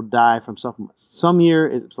 0 people die from supplements. Some year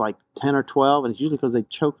it's like 10 or 12, and it's usually because they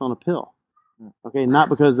choked on a pill. Okay, not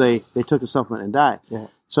because they took a supplement and died. Yeah.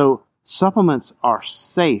 So supplements are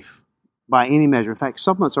safe by any measure. In fact,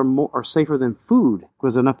 supplements are safer than food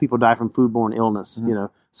because enough people die from foodborne illness. Mm-hmm. You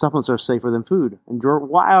know, supplements are safer than food and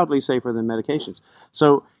wildly safer than medications.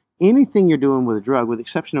 So anything you're doing with a drug, with the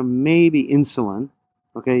exception of maybe insulin,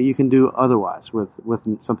 okay, you can do otherwise with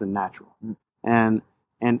something natural. Mm-hmm.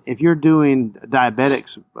 And if you're doing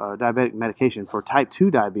diabetic medication for type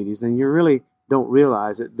 2 diabetes, then you really don't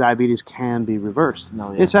realize that diabetes can be reversed.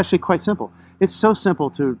 No, yeah. It's actually quite simple. It's so simple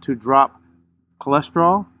to drop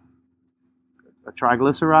cholesterol, a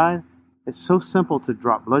triglyceride. It's so simple to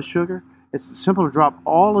drop blood sugar. It's simple to drop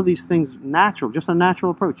all of these things natural, just a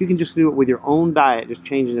natural approach. You can just do it with your own diet, just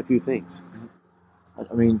changing a few things.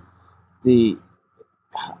 I mean, it's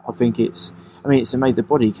amazing.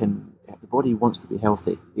 The body wants to be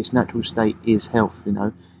healthy. Its natural state is health, you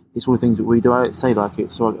know. It's all the things that we do. I say like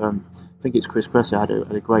it's like, I think it's Chris Kresser had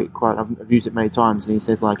a great quote. I've used it many times, and he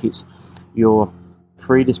says like it's your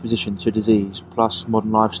predisposition to disease plus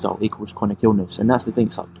modern lifestyle equals chronic illness, and that's the thing.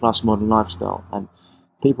 It's like plus modern lifestyle, and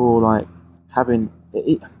people like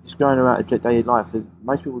just going around a daily life.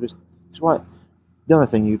 Most people just. It's why the other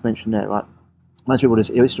thing you mentioned there, right? Most people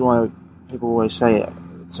just. This is why people always say it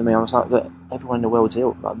to me. I was like that. Everyone in the world's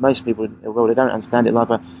ill. Like most people in the world, they don't understand it. Like,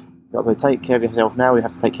 you've got to take care of yourself now. We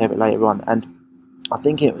have to take care of it later on. And I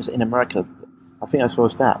think it was in America. I think I saw a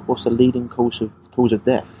stat. What's the leading cause of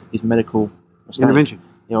death? Is medical mistake. Intervention.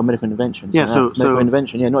 You know, medical intervention. Yeah, medical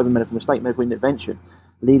intervention. Yeah, not even medical mistake. Medical intervention.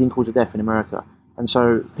 Leading cause of death in America. And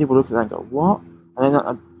so people look at that and go, "What?" And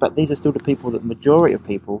then, but these are still the people that the majority of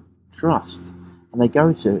people trust and they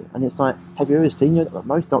go to. And it's like, have you ever seen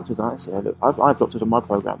most doctors I see? Look, I have doctors on my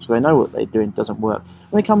program, so they know what they're doing doesn't work.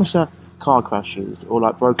 When it comes to car crashes or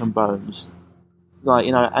like broken bones, like,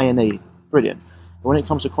 you know, A&E, brilliant. But when it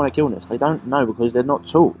comes to chronic illness, they don't know because they're not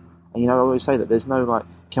taught. And, you know, I always say that there's no like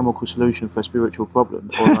chemical solution for a spiritual problem,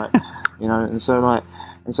 or like, you know, and so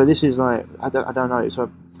this is like, I don't know.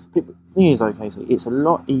 So the thing is, okay, so it's a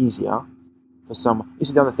lot easier for some. This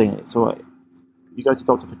is the other thing. It's all right. You go to the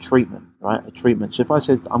doctor for treatment, right? A treatment. So if I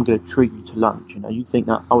said I'm going to treat you to lunch, you'd think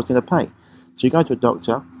that I was going to pay. So you go to a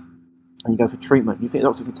doctor and you go for treatment. You think the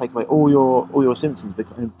doctor can take away all your symptoms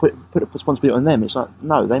and put a responsibility on them. It's like,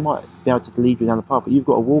 no, they might be able to lead you down the path, but you've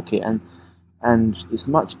got to walk it. And it's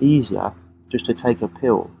much easier just to take a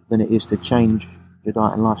pill than it is to change your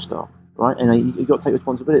diet and lifestyle, right? And you've got to take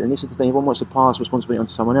responsibility. And this is the thing: everyone wants to pass responsibility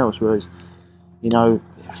onto someone else, whereas,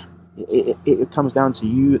 it comes down to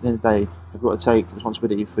you at the end of the day. You've got to take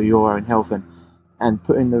responsibility for your own health and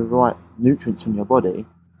putting the right nutrients in your body.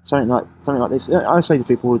 Something like this. I say to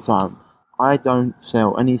people all the time, I don't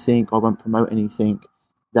sell anything, I won't promote anything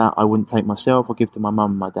that I wouldn't take myself or give to my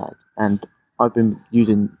mum and my dad. And I've been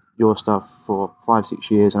using your stuff for 5-6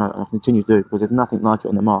 years, and I continue to do it because there's nothing like it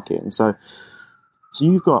on the market. And so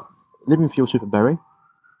you've got Living Fuel Super Berry,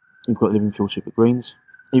 you've got Living Fuel Super Greens,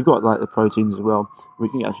 you've got like the proteins as well. We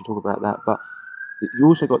can actually talk about that, but you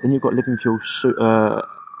also got Living Fuel. So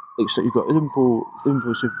you've got Living Fuel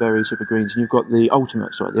Super Berry, Super Greens, and you've got the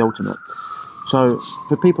Ultimate. So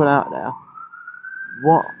for people out there,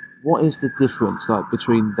 what is the difference like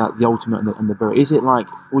between the Ultimate and the Berry? Is it like,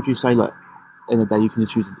 would you say, like, in the day you can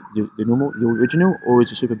just use the original, or is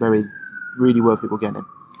the Super Berry really worth people getting?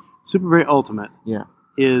 Super Berry Ultimate,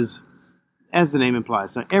 is, as the name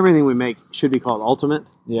implies, so everything we make should be called Ultimate.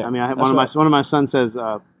 Yeah, I mean, one of my sons says,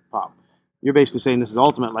 "Pop, you're basically saying this is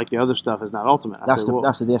Ultimate, like the other stuff is not Ultimate." That's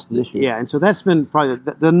the issue. Yeah, and so that's been probably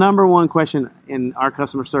the number one question in our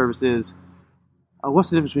customer service is, what's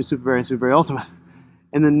the difference between Super Berry and Super Berry Ultimate?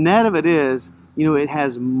 And the net of it is, it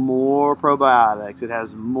has more probiotics, it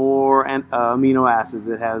has more amino acids,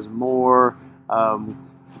 it has more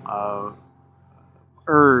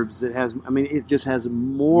herbs, it just has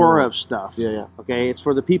more of stuff. Yeah. Okay, it's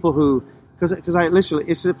for the people who, because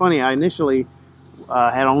it's funny, I initially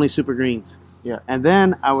had only Super Greens. Yeah. And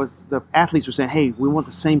then the athletes were saying, hey, we want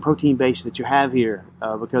the same protein base that you have here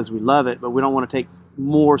because we love it, but we don't want to take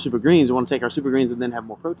more Super Greens. We want to take our Super Greens and then have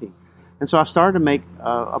more protein. And so I started to make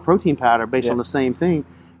a protein powder based on the same thing.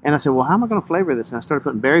 And I said, well, how am I going to flavor this? And I started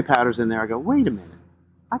putting berry powders in there. I go, wait a minute.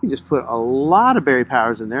 I can just put a lot of berry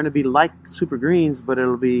powders in there, and it'll be like Super Greens, but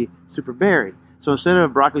it'll be Super Berry. So instead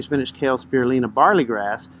of broccoli, spinach, kale, spirulina, barley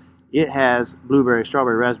grass, it has blueberry,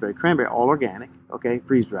 strawberry, raspberry, cranberry, all organic, okay,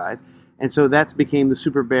 freeze-dried. And so that became the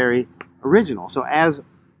Super Berry Original. So as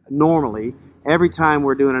normally, every time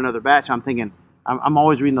we're doing another batch, I'm thinking, I'm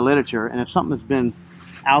always reading the literature, and if something has been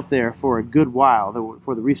out there for a good while,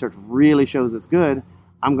 before the research really shows it's good,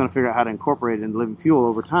 I'm going to figure out how to incorporate it into Living Fuel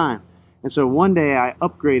over time. And so one day I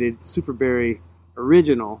upgraded Super Berry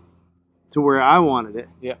Original to where I wanted it.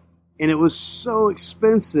 Yeah. And it was so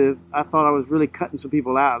expensive, I thought I was really cutting some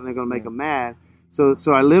people out and they're going to make them mad. So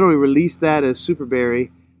I literally released that as Super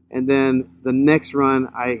Berry, and then the next run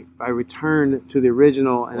I returned to the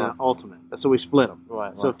original and an Ultimate. So we split them.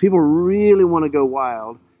 Right. So if people really want to go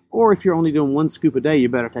wild, or if you're only doing 1 scoop a day, you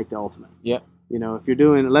better take the Ultimate. Yeah. If you're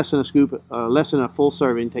doing less than a scoop, less than a full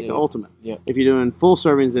serving, take the Ultimate. Yeah. If you're doing full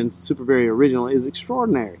servings, then Super Berry Original is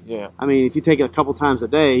extraordinary. Yeah. I mean, if you take it a couple times a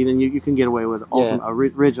day, then you can get away with Ultimate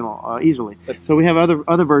Original easily. So we have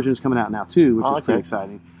other versions coming out now too, which is pretty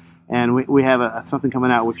exciting. And we have something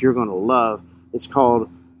coming out which you're going to love. It's called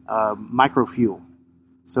Microfuel.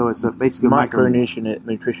 So it's basically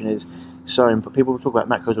nutrition is so important. People talk about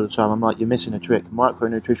macros all the time. I'm like, you're missing a trick.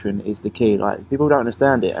 Micronutrition is the key. Like, people don't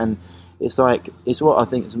understand it, and it's what I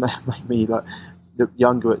think has made me like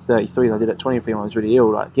younger at 33 than I did at 23 when I was really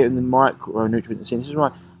ill. Like, getting the micronutrients in. This is why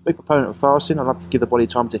I'm a big proponent of fasting. I love to give the body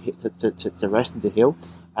time to rest and to heal.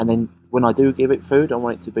 And then when I do give it food, I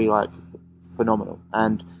want it to be like phenomenal.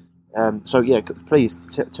 And please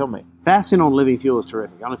tell me. Fasting on Living Fuel is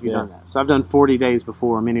terrific. I don't know if you've done that. So I've done 40 days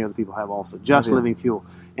before. Many other people have also. Just Living Fuel.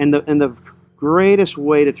 And the greatest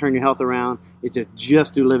way to turn your health around is to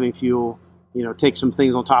just do Living Fuel. Take some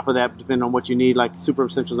things on top of that, depending on what you need, like super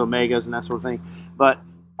essentials, omegas, and that sort of thing. But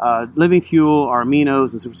Living Fuel, or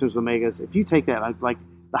aminos and super essentials, omegas, if you take that, like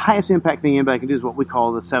the highest impact thing anybody can do is what we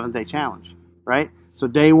call the 7-day challenge, right? So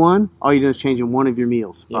day one, all you do is changing one of your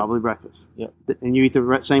meals, probably breakfast. Yep. And you eat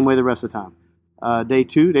the same way the rest of the time. Day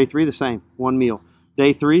 2, day 3, the same, one meal.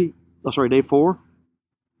 Day 4,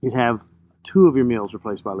 you'd have 2 of your meals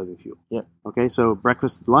replaced by Living Fuel. Yep. Okay, so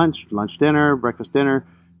breakfast, lunch, dinner, breakfast, dinner.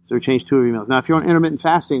 So we change 2 of your meals. Now, if you're on intermittent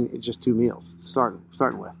fasting, it's just 2 meals starting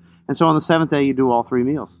with. And so on the 7th day, you do all 3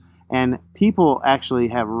 meals. And people actually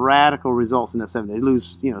have radical results in that 7 days. They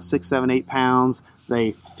lose, 6, 7, 8 pounds.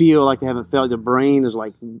 They feel like they haven't felt. Their brain is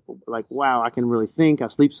like, wow, I can really think. I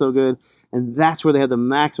sleep so good. And that's where they have the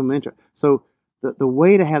maximum interest. So the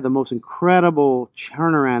way to have the most incredible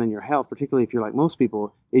turnaround in your health, particularly if you're like most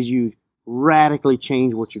people, is you radically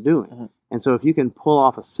change what you're doing. Mm-hmm. And so if you can pull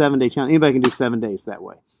off a 7-day challenge, anybody can do 7 days that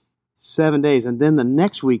way. 7 days. And then the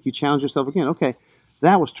next week you challenge yourself again. Okay,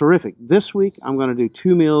 that was terrific. This week I'm going to do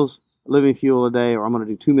 2 meals living fuel a day, or I'm going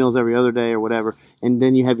to do 2 meals every other day or whatever. And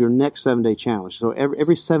then you have your next 7-day challenge. So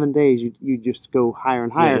every 7 days you just go higher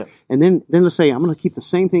and higher. Yeah. And then let's say I'm going to keep the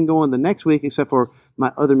same thing going the next week, except for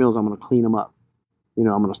my other meals, I'm going to clean them up. I'm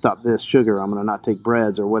going to stop this sugar. I'm going to not take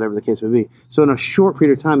breads or whatever the case may be. So in a short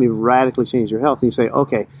period of time, you've radically changed your health. And you say,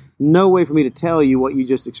 okay, no way for me to tell you what you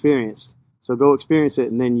just experienced. So go experience it,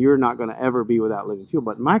 and then you're not going to ever be without living fuel.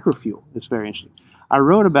 But microfuel is very interesting. I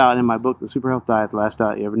wrote about in my book, The Super Health Diet, The Last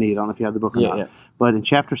Diet You Ever Need. I don't know if you have the book or not. Yeah. But in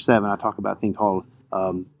Chapter 7, I talk about a thing called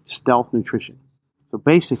stealth nutrition. So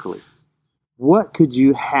basically, what could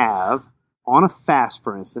you have on a fast,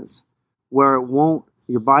 for instance, where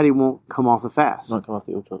your body won't come off the fast? You won't come off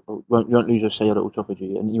the you won't lose your cellular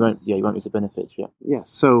autophagy, and you won't lose the benefits. Yeah. Yeah.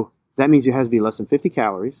 So that means it has to be less than 50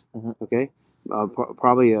 calories. Mm-hmm. Okay.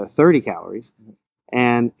 Probably 30 calories, mm-hmm.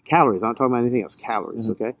 and calories. I'm not talking about anything else. Calories.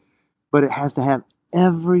 Mm-hmm. Okay. But it has to have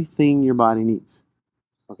everything your body needs.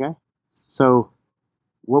 Okay. So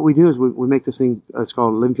what we do is we make this thing. It's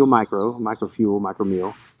called Living Fuel Microfuel, micro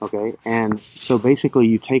meal. Okay. And so basically,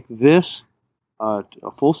 you take this. A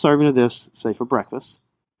full serving of this, say for breakfast,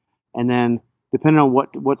 and then depending on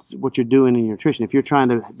what you're doing in your nutrition, if you're trying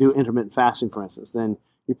to do intermittent fasting, for instance, then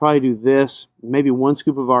you probably do this, maybe 1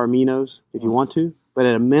 scoop of our aminos if you want to, but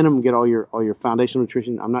at a minimum get all your foundational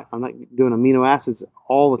nutrition. I'm not doing amino acids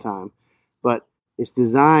all the time, but it's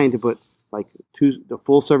designed to put like the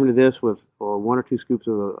full serving of this with or 1 or 2 scoops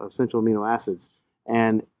of essential amino acids,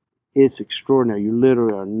 and it's extraordinary. You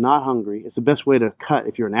literally are not hungry. It's the best way to cut.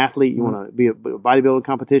 If you're an athlete, you want to be a bodybuilding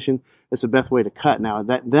competition, it's the best way to cut. Now,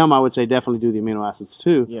 I would say definitely do the amino acids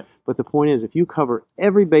too. Yeah. But the point is, if you cover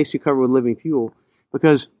every base you cover with living fuel,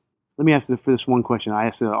 because let me ask you for this one question. I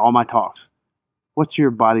asked it in all my talks. What's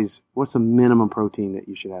the minimum protein that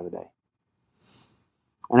you should have a day?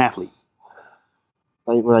 An athlete.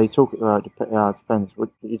 They talk, depends.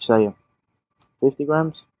 What did you say? 50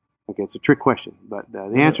 grams? Okay, it's a trick question, but the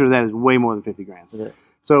answer to that is way more than 50 grams. Yeah.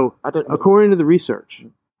 So, according to the research,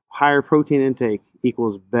 higher protein intake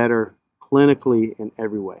equals better clinically in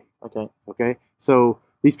every way. Okay. So,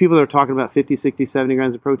 these people that are talking about 50, 60, 70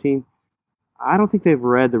 grams of protein, I don't think they've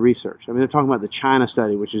read the research. I mean, they're talking about the China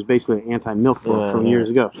study, which is basically an anti-milk book from years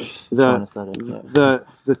ago.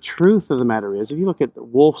 The truth of the matter is, if you look at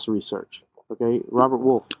Wolf's research, okay, Robert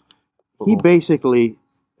Wolf, he basically...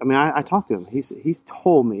 I mean, I talked to him. He's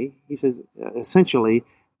told me, he says, essentially,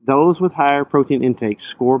 those with higher protein intake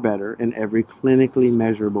score better in every clinically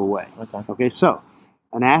measurable way. Okay, so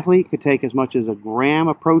an athlete could take as much as 1 gram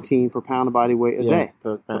of protein per pound of body weight a day.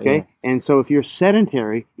 Okay, yeah. And so if you're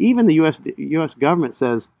sedentary, even the U.S. government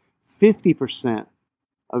says 50%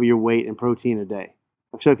 of your weight in protein a day.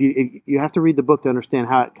 So if you have to read the book to understand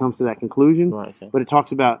how it comes to that conclusion, but it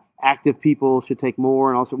talks about active people should take more,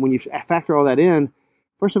 and also when you factor all that in,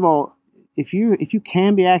 first of all, if you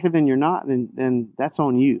can be active and you're not, then that's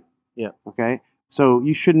on you. Yeah. Okay. So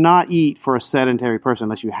you should not eat for a sedentary person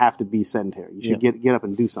unless you have to be sedentary. You should get up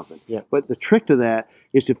and do something. Yeah. But the trick to that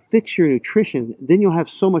is to fix your nutrition. Then you'll have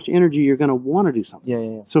so much energy you're going to want to do something.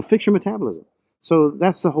 Yeah. So fix your metabolism. So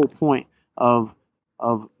that's the whole point of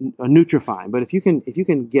Nutrifying. But if you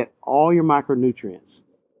can get all your micronutrients,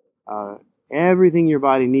 everything your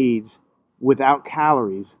body needs without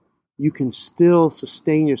calories, you can still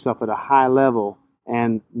sustain yourself at a high level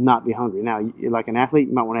and not be hungry. Now, like an athlete,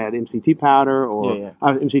 you might want to add MCT powder or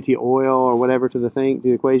MCT oil or whatever to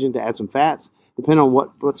the equation to add some fats, depending on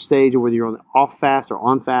what stage or whether you're on off fast or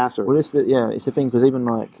on fast. Or it's the thing, because even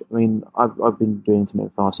I've been doing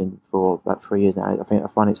intermittent fasting for about 3 years now. I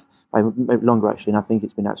find it's maybe longer actually, and I think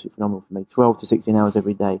it's been absolutely phenomenal for me. 12 to 16 hours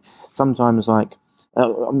every day. Sometimes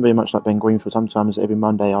I'm very much like Ben Greenfield. Sometimes every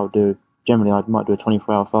Monday Generally, I might do a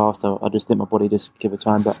 24-hour fast. I just let my body just give it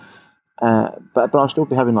time, but I'll still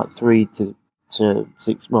be having 3 to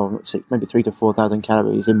 6, well, not 6, maybe 3 to 4,000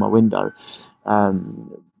 calories in my window.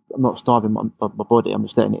 I'm not starving my body. I'm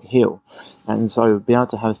just letting it heal, and so be able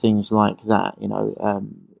to have things like that.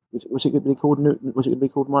 Was it going to be called? Was it going to be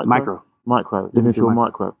called micro? Micro. Living Fuel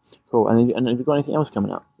Micro. Cool. And have you got anything else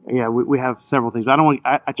coming up? Yeah, we have several things. I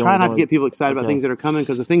try not to get people excited about things that are coming,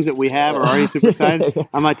 because the things that we have are already super exciting.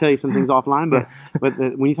 I might tell you some things offline, but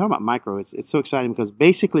when you talk about micro, it's so exciting, because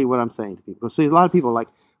basically what I'm saying to people, see, a lot of people,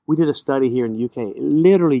 we did a study here in the UK. It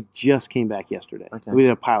literally just came back yesterday. Okay. We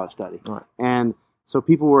did a pilot study. Right. And so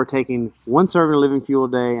people were taking 1 serving of living fuel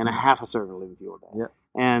a day and a half a serving of living fuel a day. Yep.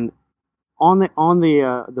 And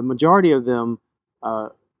the majority of them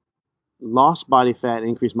lost body fat,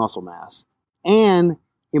 increased muscle mass, and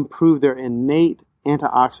improved their innate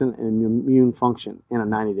antioxidant and immune function in a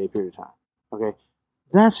 90-day period of time. Okay,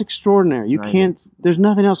 that's extraordinary. You can't. There's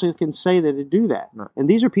nothing else that can say that to do that. No. And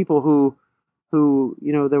these are people who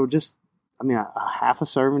they were just. I mean, a half a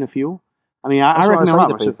serving of fuel. I mean, I recommend a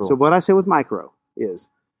lot. So what I say with micro is,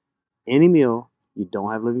 any meal you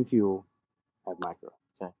don't have living fuel, have micro.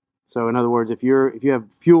 Okay. So in other words, if you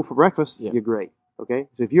have fuel for breakfast, you're great. Okay.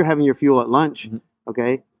 So if you're having your fuel at lunch,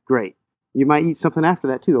 okay, great. You might eat something after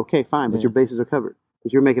that too. Okay, fine, but your bases are covered.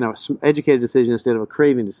 But you're making an educated decision instead of a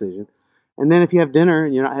craving decision. And then if you have dinner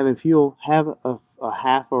and you're not having fuel, have a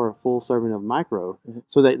half or a full serving of micro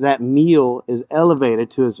so that meal is elevated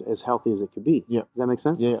to as healthy as it could be. Yeah. Does that make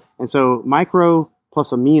sense? Yeah. And so micro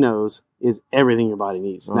plus aminos is everything your body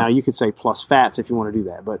needs. Right. Now, you could say plus fats if you want to do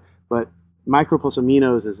that, but micro plus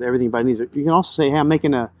aminos is everything your body needs. You can also say, hey, I'm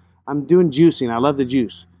doing juicing. I love to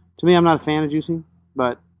juice. To me, I'm not a fan of juicing,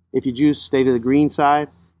 but if you juice, stay to the green side.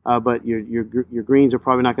 But your greens are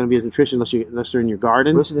probably not going to be as nutritious unless they're in your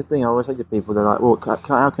garden. This is the thing I always say to people. They're like, well,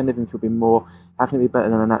 how can living fuel be more? How can it be better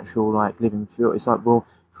than a natural living fuel? It's like, well,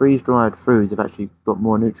 freeze-dried foods have actually got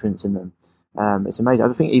more nutrients in them. It's amazing.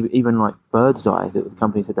 I think even like Bird's Eye, the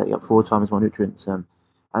company said that you got 4 times more nutrients.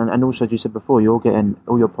 And also, as you said before, you're getting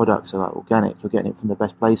all your products are like organic. You're getting it from the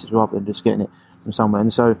best places rather than just getting it from somewhere.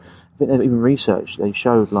 And so, I think they've even researched. They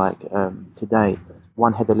showed like today,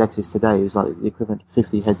 1 head of lettuce today is like the equivalent of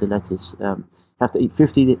 50 heads of lettuce. You have to eat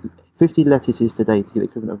 50 lettuces today to get the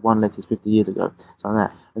equivalent of 1 lettuce 50 years ago. Something like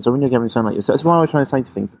that. And so when you're getting something like this, that's why I was trying to say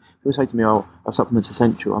to people. People say to me, "Oh, a supplement's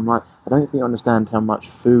essential." I'm like, I don't think you understand how much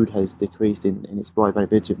food has decreased in its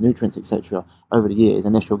bioavailability of nutrients, etc., over the years,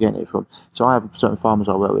 unless you're getting it from. So I have certain farmers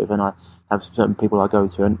I work with, and I have certain people I go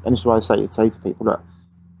to, and this is why I say to people that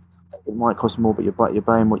it might cost more, but you're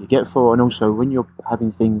paying what you get for. And also, when you're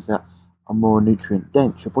having things that are more nutrient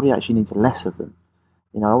dense, your body actually needs less of them.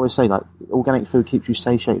 I always say like organic food keeps you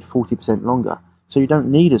satiated 40% longer, so you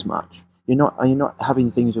don't need as much. You're not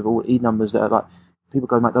having things with all E numbers that are like. People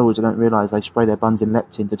go to McDonald's and don't realise they spray their buns in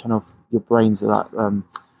leptin to turn off your brain's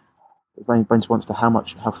brain response to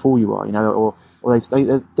how full you are, or they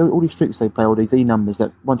do all these tricks they play, all these E numbers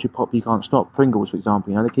that once you pop you can't stop. Pringles, for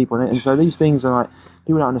example, they keep on it, and so these things are like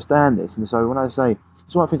people don't understand this, and so when I say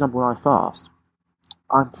it's like, for example, when I fast,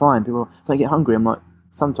 I'm fine. People they get hungry. I'm like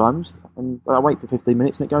sometimes, and I wait for 15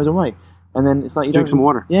 minutes and it goes away, and then it's like you drink some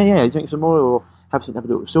water. Yeah, you drink some water or have a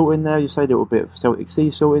little salt in there. You say a little bit of Celtic sea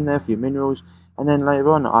salt in there for your minerals. And then later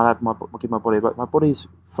on, I'll give my body, but my body's,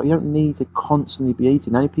 you don't need to constantly be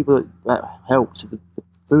eating. The only people that help to the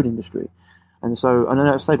food industry. And so, and then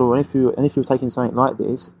I say, well, if you're taking something like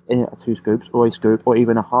this, in 2 scoops, or a scoop, or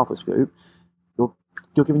even a half a scoop,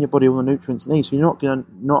 you're giving your body all the nutrients it needs. So you're not going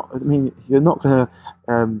to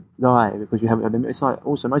die because you haven't had them. It's like,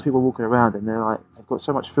 also, most people walking around and they're like, they've got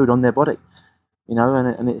so much food on their body.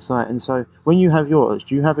 And it's like, and so when you have yours,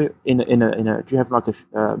 do you have it do you have like do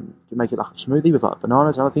you make it like a smoothie with like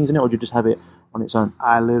bananas and other things in it, or do you just have it on its own?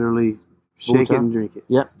 I literally shake it and drink it.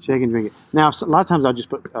 Yeah, shake and drink it. Now, a lot of times I'll just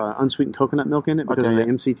put unsweetened coconut milk in it because of the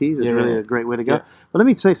MCTs. It's really a great way to go. Yeah. But let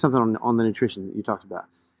me say something on the nutrition that you talked about.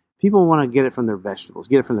 People want to get it from their vegetables,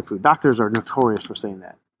 get it from their food. Doctors are notorious for saying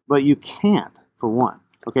that, but you can't. For one,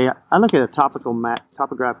 okay, I look at a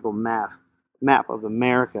topographical map of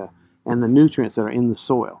America and the nutrients that are in the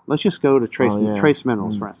soil. Let's just go to trace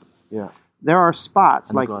minerals, for instance. Yeah, there are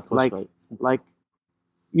spots like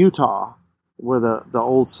Utah, where the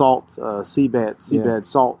old seabed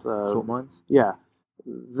salt mines. Yeah,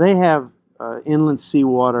 they have inland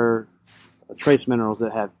seawater trace minerals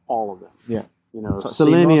that have all of them. Yeah, like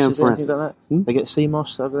selenium, for instance. Like that? They get sea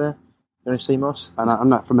moss over there. You know sea moss? I'm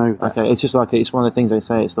not familiar with that. Okay, it's just like it's one of the things they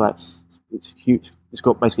say. It's like it's huge. It's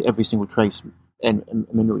got basically every single trace and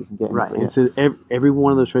mineral you can get. Right, and so every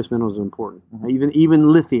one of those trace minerals is important. Mm-hmm.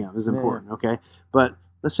 Even lithium is important. Yeah. Okay, but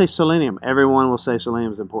let's say selenium. Everyone will say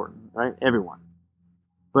selenium is important, right? Everyone.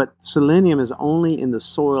 But selenium is only in the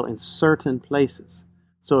soil in certain places.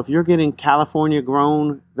 So if you're getting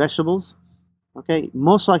California-grown vegetables, okay,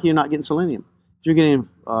 most likely you're not getting selenium. If you're getting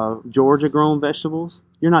Georgia-grown vegetables,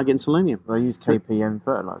 you're not getting selenium. They use KPM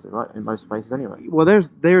fertilizer, right, in most places anyway. Well,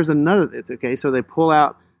 there's another. It's okay. So they pull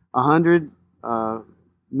out 100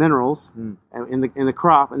 minerals in the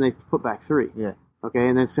crop, and they put back 3. Yeah. Okay,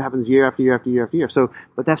 and this happens year after year after year after year. So,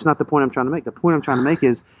 but that's not the point I'm trying to make. The point I'm trying to make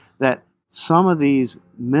is that some of these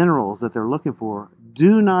minerals that they're looking for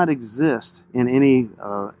do not exist in any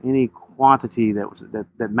quantity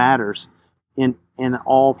that matters in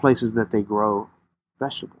all places that they grow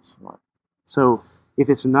vegetables. Right. So if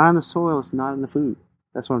it's not in the soil, it's not in the food.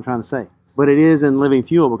 That's what I'm trying to say. But it is in living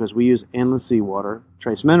fuel because we use inland seawater,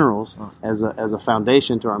 trace minerals, as a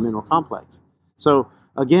foundation to our mineral complex. So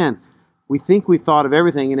again, we think we thought of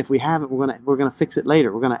everything, and if we haven't, we're gonna fix it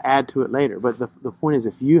later. We're gonna add to it later. But the point is,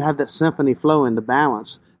 if you have that symphony flow in the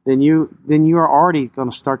balance, then you are already going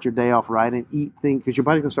to start your day off right and eat things because your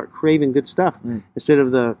body's going to start craving good stuff instead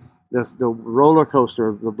of the roller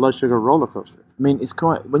coaster, the blood sugar roller coaster. I mean, it's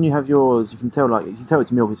quite when you have yours, you can tell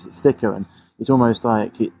it's milk because it's thicker and it's almost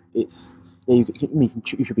like it's. Yeah,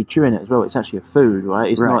 you should be chewing it as well. It's actually a food,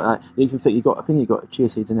 right? It's not like you can think I think you've got chia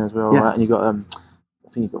seeds in there as well, right? And you got I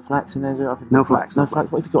think you've got flax in there as well. No flax. What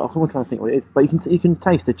have you got? I'm trying to think what it is, but you can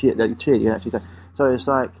taste the chia. You can actually taste. So it's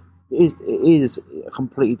like it is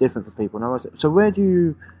completely different for people. Now, so where do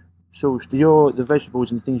you source the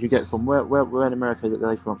vegetables and the things you get from? Where in America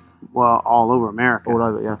are they from? Well, all over America. All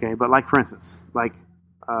over, yeah. Okay, but like for instance,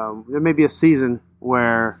 there may be a season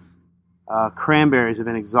where cranberries have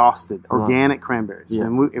been exhausted, organic cranberries. Yeah.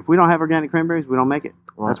 And if we don't have organic cranberries, we don't make it.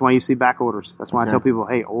 Right. That's why you see back orders. That's why I tell people,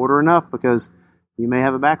 hey, order enough because you may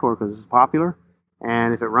have a back order because it's popular.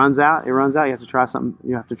 And if it runs out, it runs out. You have to try something.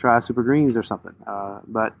 You have to try Super Greens or something.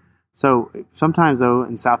 But so sometimes, though,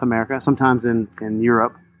 in South America, sometimes in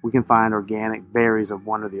Europe, we can find organic berries of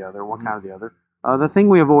one or the other, one kind or the other. The thing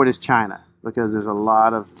we avoid is China because there's a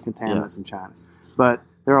lot of contaminants in China. But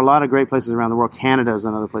there are a lot of great places around the world. Canada is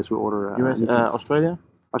another place we order. Australia?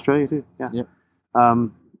 Australia too, yeah.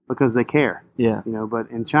 Because they care. Yeah.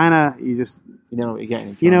 But in China, you know what you're getting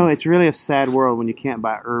in China. It's really a sad world when you can't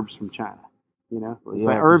buy herbs from China. It's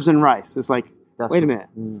like herbs and rice. It's like, wait a minute,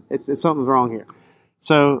 it's something's wrong here.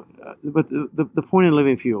 So, but the point in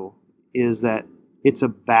Living Fuel is that it's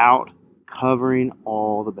about covering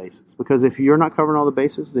all the bases. Because if you're not covering all the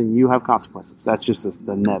bases, then you have consequences. That's just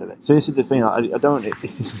the net of it. So this is the thing. I don't.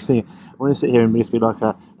 This is the thing. I want to sit here and just be like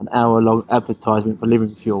an hour-long advertisement for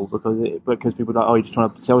Living Fuel because people are like, oh, you're just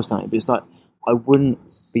trying to sell something. But it's like I wouldn't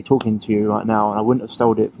be talking to you right now, and I wouldn't have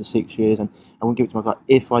sold it for 6 years, and I wouldn't give it to my guy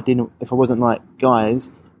if I wasn't like, guys.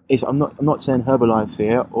 I'm not saying Herbalife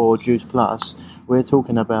here or Juice Plus. We're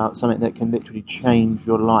talking about something that can literally change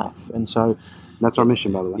your life, and so. That's our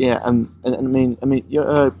mission, by the way. Yeah, and I mean,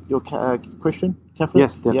 you're Christian, Catholic?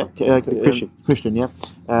 Yes, definitely. Yeah, Christian. Christian, yeah.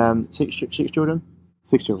 6 children.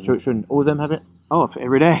 6 children. All of them have it. Oh,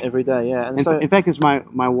 every day. Every day, yeah. And in fact, it's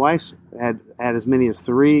my wife's had as many as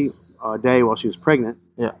 3 a day while she was pregnant.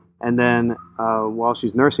 Yeah. And then while she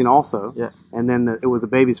was nursing, also. Yeah. And then it was the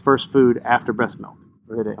baby's first food after breast milk.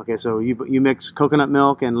 Really? Okay, so you mix coconut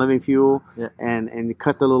milk and Living Fuel, and you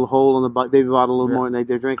cut the little hole in the baby bottle a little more, and they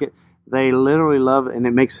drink it. They literally love it, and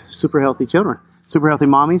it makes super healthy children. Super healthy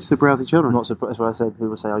mommies, super healthy children. I'm not surprised. That's why I said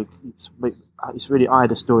people say, it's really. I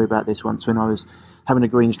had a story about this once when I was having a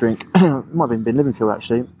greens drink. It might have been Living Fuel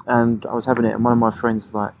actually, and I was having it, and one of my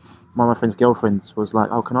friends' girlfriends was like,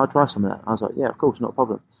 "Oh, can I try some of that?" I was like, "Yeah, of course, not a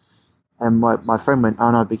problem." And my friend went,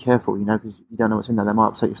 "Oh no, be careful, because you don't know what's in there. They might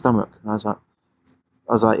upset your stomach." And I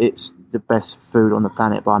was like, "It's the best food on the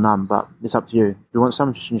planet by none, but it's up to you. Do you want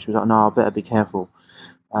some?" She was like, "No, I better be careful."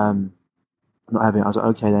 I'm not having it. I was like,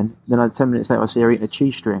 okay then. Then 10 minutes later, I see her eating a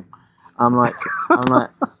cheese string. I'm like, are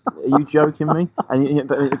you joking me? And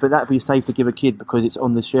but that'd be safe to give a kid because it's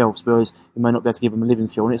on the shelves. Whereas you may not be able to give them a Living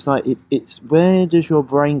Fuel. And it's like, it's where does your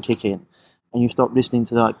brain kick in? And you stop listening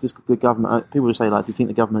to the government. People will say if you think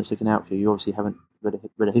the government's looking out for you, you obviously haven't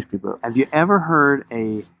read a history book. Have you ever heard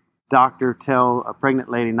a doctor tell a pregnant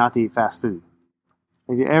lady not to eat fast food?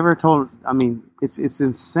 Have you ever told? I mean, it's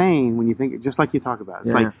insane when you think, just like you talk about. It's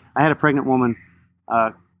like I had a pregnant woman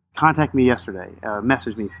contact me yesterday,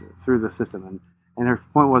 message me through the system, and her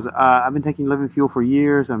point was, I've been taking Living Fuel for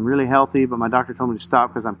years. I'm really healthy, but my doctor told me to stop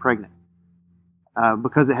because I'm pregnant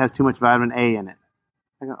because it has too much vitamin A in it.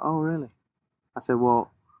 I go, oh really? I said,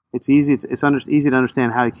 well, it's easy. It's easy to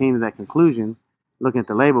understand how he came to that conclusion. Looking at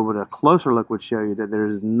the label, but a closer look would show you that there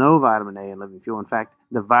is no vitamin A in Living Fuel. In fact,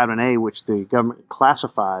 the vitamin A, which the government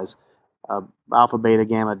classifies alpha, beta,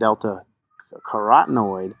 gamma, delta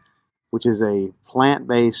carotenoid, which is a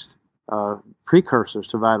plant-based precursors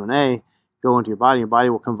to vitamin A, go into your body. Your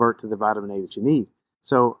body will convert to the vitamin A that you need.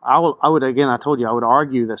 So I would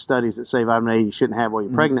argue that studies that say vitamin A you shouldn't have while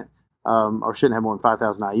you're pregnant or shouldn't have more than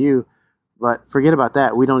 5,000 IU. But forget about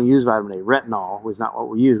that. We don't use vitamin A. Retinol is not what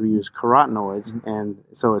we use. We use carotenoids, and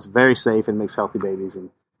so it's very safe and makes healthy babies. And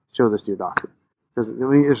show this to your doctor because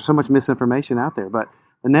there's so much misinformation out there. But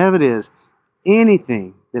the net of it is,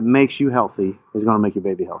 anything that makes you healthy is going to make your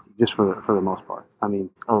baby healthy, just for the most part.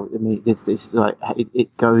 It's like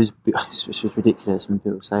it goes. It's just ridiculous when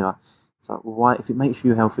people say It's like, well, why? If it makes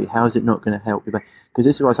you healthy, how is it not going to help you? Because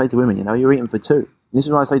this is what I say to women. You're eating for two. And this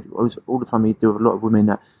is what I say all the time. We deal with a lot of women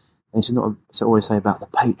that, and it's not. I always say about the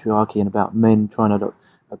patriarchy and about men trying to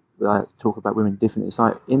talk about women differently. It's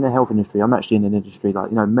like in the health industry. I'm actually in an industry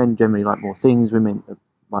men generally like more things, women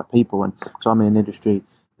like people, and so I'm in an industry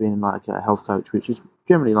being like a health coach, which is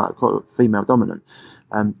generally like quite female dominant.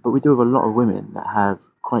 But we do have a lot of women that have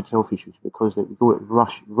chronic health issues because we call it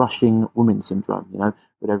rushing women syndrome. Where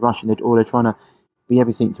they're rushing, or they're trying to be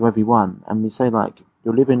everything to everyone. And we say you're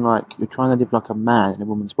trying to live like a man in a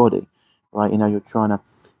woman's body, right? You're trying to.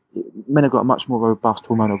 Men have got a much more robust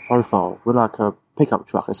hormonal profile. We're like a pickup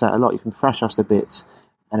truck. I say it a lot. You can thrash us to bits,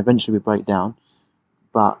 and eventually we break down.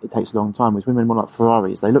 But it takes a long time. Whereas women are more like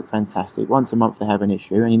Ferraris. They look fantastic. Once a month they have an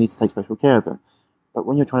issue, and you need to take special care of them. But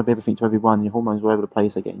when you're trying to be everything to everyone, your hormones all over the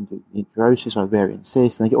place. They get into neurosis, ovarian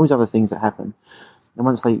cysts, and they get all these other things that happen. And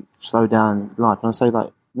once they slow down life, and I say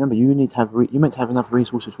remember, you need to have you're meant to have enough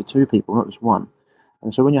resources for two people, not just one.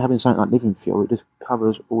 And so when you're having something like living fuel, it just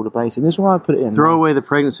covers all the bases. And this is why I put it in. Throw away the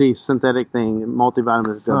pregnancy synthetic thing,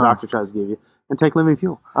 multivitamins the doctor tries to give you, and take living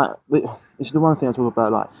fuel. It's the one thing I talk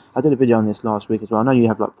about. I did a video on this last week as well. I know you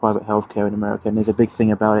have private healthcare in America, and there's a big thing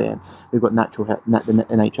about it. And we've got the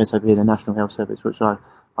NHS over here, the National Health Service, which I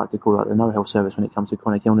like to call the no health service when it comes to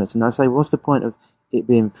chronic illness. And I say, what's the point of it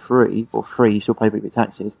being free, you still pay for your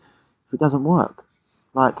taxes, if it doesn't work?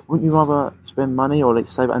 Wouldn't you rather spend money or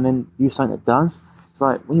save it and then use something that does? It's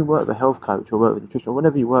like when you work with a health coach or work with a nutrition or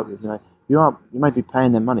whatever you work with, you may be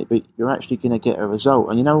paying them money, but you're actually going to get a result.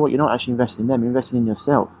 And you know what? You're not actually investing in them. You're investing in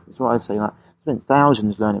yourself. That's what I'd say. I spent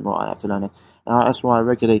thousands learning what I have to learn. And that's why I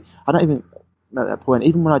don't even at that point,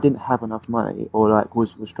 even when I didn't have enough money or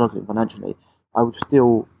was struggling financially, I would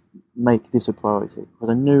still make this a priority because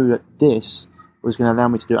I knew that this was going to allow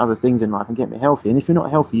me to do other things in life and get me healthy. And if you're not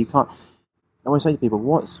healthy, you can't. I always say to people,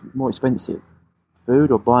 what's more expensive?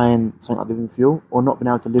 Food or buying something like living fuel, or not being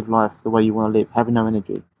able to live life the way you want to live, having no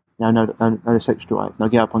energy, no sex drive, no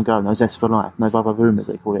get up and go, no zest for life, no baba boom as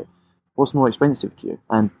they call it. What's more expensive to you?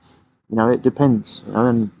 And it depends.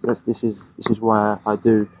 And this is why I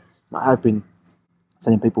have been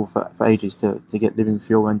telling people for ages to get living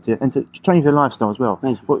fuel and to change their lifestyle as well.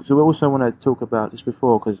 So we also want to talk about this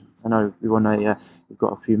before because I know we've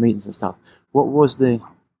got a few meetings and stuff. What is the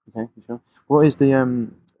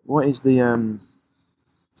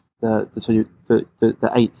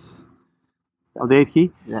eighth? Oh, the eighth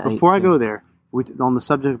key? Yeah, Before I go there, on the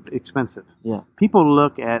subject of expensive, people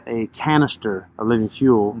look at a canister of living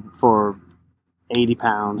fuel for 80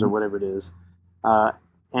 pounds or whatever it is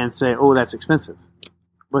and say, oh, that's expensive.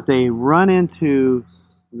 But they run into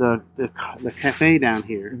the cafe down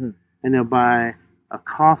here and they'll buy a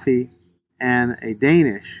coffee and a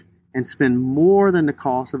Danish and spend more than the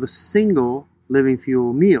cost of a single living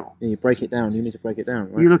fuel meal. And you break it down. You need to break it down,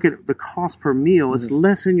 right? You look at the cost per meal, it's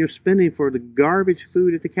less than you're spending for the garbage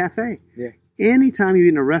food at the cafe. Yeah. Anytime you eat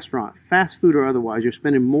in a restaurant, fast food or otherwise, you're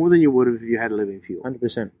spending more than you would have if you had a living fuel.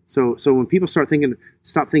 100%. So when people stop thinking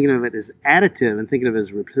of it as additive and thinking of it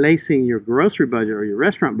as replacing your grocery budget or your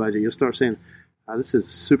restaurant budget, you'll start saying, this is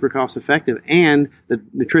super cost effective and the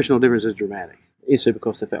nutritional difference is dramatic. It's super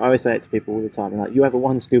cost effective. I always say it to people all the time. You have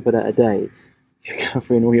one scoop of that a day, you're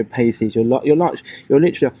covering all your bases. You're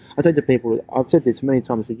literally. I say to people, I've said this many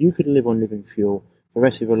times, that you could live on living fuel for the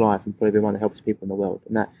rest of your life and probably be one of the healthiest people in the world.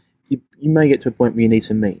 And that you may get to a point where you need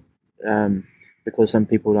some meat, because some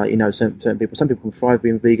people certain people can thrive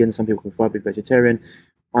being vegan, some people can thrive being vegetarian.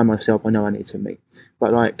 I myself, I know I need some meat,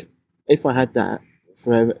 but if I had that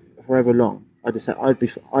forever long, I've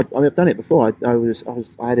done it before.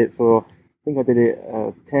 I had it for. I think I did it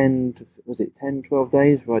 10, 12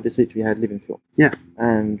 days where I just literally had living fuel. Yeah.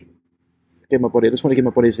 And I just want to give my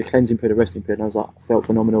body a cleansing period, a resting period. And I felt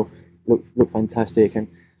phenomenal, looked fantastic. And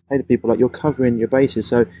I say to people, you're covering your bases.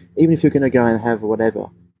 So even if you're going to go and have whatever,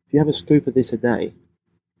 if you have a scoop of this a day,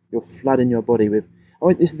 you're flooding your body with...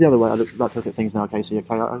 this is the other way I like to look at things now, Casey.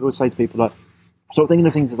 Okay, I always say to people, stop thinking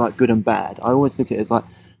of things as good and bad. I always look at it as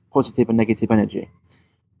positive and negative energy.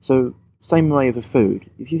 So... same way with a food.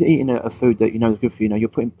 If you're eating a food that is good for you, you're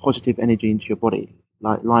putting positive energy into your body,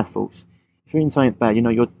 like life force. If you're eating something bad,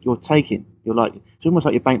 it's almost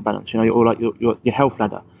like your bank balance, or like your health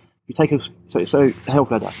ladder. You take a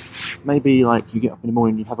health ladder. Maybe you get up in the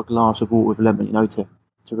morning, you have a glass of water with a lemon, to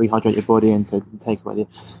rehydrate your body and to take away the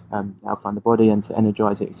alkaline in the body and to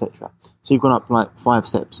energize it, etc. So you've gone up 5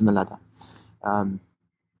 steps in the ladder.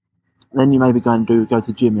 Then you maybe go to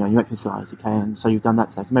the gym, you exercise, okay, and so you've done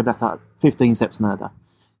that step. So maybe that's 15 steps on the ladder.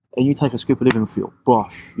 And you take a scoop of living fuel,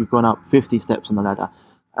 bosh, you've gone up 50 steps on the ladder.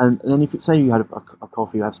 And then if you say you had a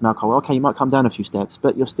coffee, you have some alcohol, okay, you might come down a few steps,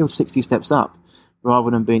 but you're still 60 steps up rather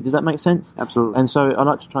than being... Does that make sense? Absolutely. And so I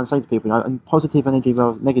like to try and say to people, and positive energy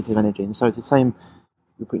versus negative energy. And so it's the same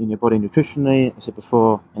you're putting in your body nutritionally, I said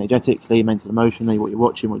before, energetically, mentally, emotionally, what you're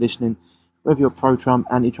watching, what you're listening. Whether you're pro-Trump,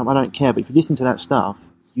 anti-Trump, I don't care. But if you listen to that stuff,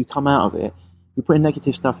 you come out of it, you're putting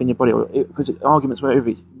negative stuff in your body, because arguments, whatever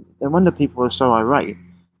it is. And when the people are so irate,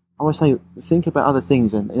 I always say, think about other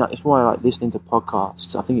things, and it's why I like listening to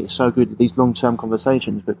podcasts. I think it's so good, these long-term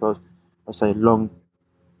conversations, because I say these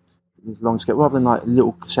long scale, rather than like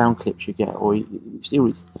little sound clips you get, or you see all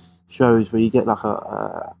these shows where you get like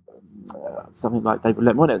something like David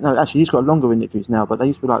Letterman. No, actually, he's got longer interviews now, but they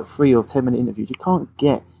used to be like 3 or 10 minute interviews. You can't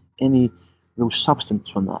get any real substance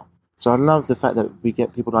from that. So I love the fact that we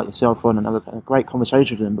get people like yourself on and other great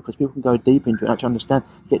conversations with them, because people can go deep into it and actually understand,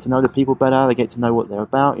 get to know the people better, they get to know what they're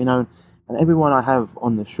about, and everyone I have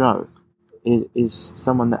on the show is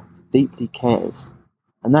someone that deeply cares,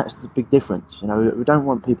 and that's the big difference. We don't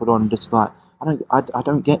want people on just like, I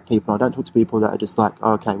don't get people. I don't talk to people that are just like,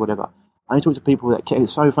 oh, okay, whatever. I only talk to people that care.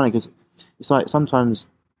 It's so funny because it's like sometimes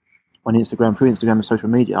on Instagram, through Instagram and social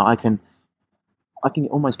media, I can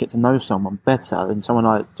almost get to know someone better than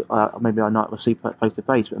someone maybe I might see face to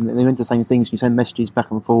face. But they're into saying things, you send messages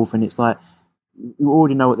back and forth, and it's like you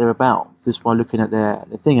already know what they're about just by looking at their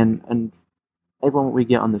thing. And everyone we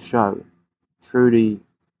get on the show truly,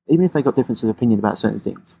 even if they got differences of opinion about certain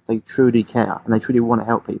things, they truly care and they truly want to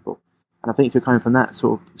help people. And I think if you're coming from that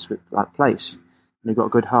sort of like place and you've got a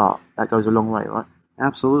good heart, that goes a long way, right?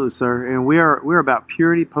 Absolutely, sir. And we're about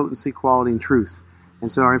purity, potency, quality, and truth.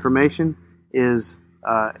 And so our information is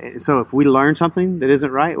so if we learn something that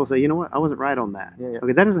isn't right, we'll say, you know what, I wasn't right on that. Yeah.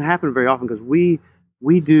 Okay, that doesn't happen very often because we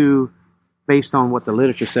do based on what the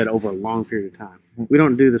literature said over a long period of time. We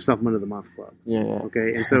don't do the supplement of the month club. Yeah.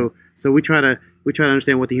 Okay, and so we try to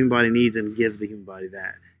understand what the human body needs and give the human body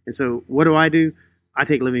that. And so what do? I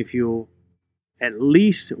take Living Fuel at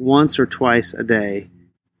least once or twice a day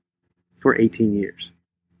for 18 years.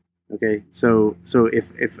 Okay, so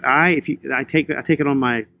if I take it on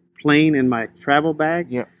my plane in my travel bag,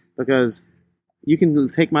 yeah, because you can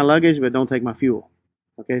take my luggage but don't take my fuel.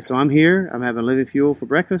 Okay, so I'm here, I'm having Living Fuel for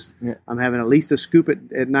breakfast, yeah, I'm having at least a scoop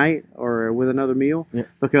at night or with another meal, yeah,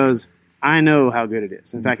 because I know how good it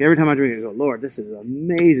is. In fact, every time I drink it, I go, Lord, this is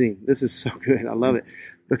amazing, this is so good, I love it,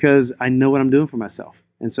 because I know what I'm doing for myself.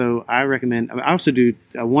 And so I recommend, I also do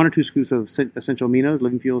 1 or 2 scoops of essential aminos,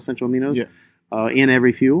 Living Fuel essential aminos, yeah, in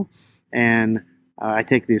every fuel, and I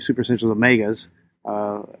take the Super Essentials Omegas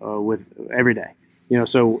with every day.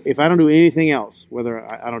 So if I don't do anything else, whether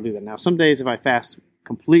I don't do that. Now, some days if I fast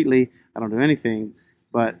completely, I don't do anything,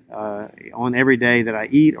 but on every day that I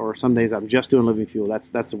eat, or some days I'm just doing Living Fuel,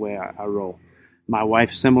 that's the way I roll. My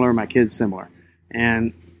wife's similar, my kids similar.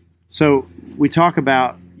 And so you want to talk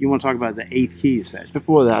about the 8th key, you said.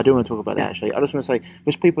 Before that, I do want to talk about that actually. I just want to say,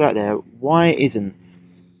 there's people out there, why isn't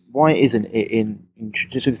it in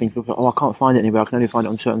just things? People say, I can't find it anywhere. I can only find it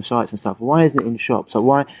on certain sites and stuff. Why isn't it in shops? So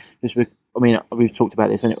why? We've talked about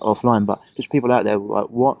this offline, but just people out there like,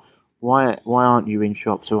 why aren't you in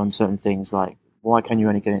shops or on certain things? Like, why can you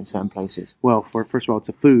only get it in certain places? Well, first of all, it's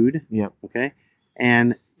a food. Yeah. Okay.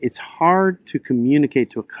 And it's hard to communicate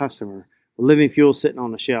to a customer with Living Fuel sitting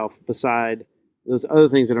on the shelf beside those other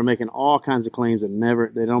things that are making all kinds of claims and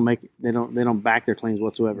they don't back their claims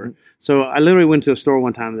whatsoever. Mm-hmm. So I literally went to a store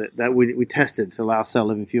one time that we tested to allow sell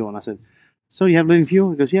Living Fuel, and I said, "So you have Living Fuel?"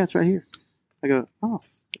 He goes, "Yeah, it's right here." I go, "Oh,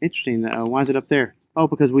 interesting. Why is it up there?" "Oh,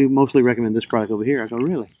 because we mostly recommend this product over here." I go,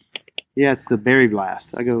 "Really?" "Yeah, it's the Berry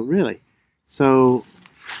Blast." I go, "Really?" So,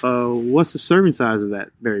 what's the serving size of that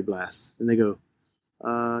Berry Blast? And they go,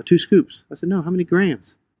 2 scoops. I said, "No, how many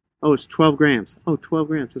grams?" "Oh, it's 12 grams. "Oh, 12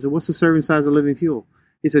 grams. I said, "What's the serving size of Living Fuel?"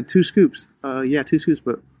 He said, 2 scoops. Yeah, 2 scoops,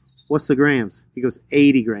 but what's the grams? He goes,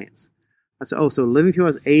 80 grams. I said, "Oh, so Living Fuel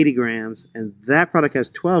has 80 grams, and that product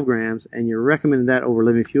has 12 grams, and you're recommending that over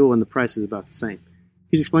Living Fuel, and the price is about the same."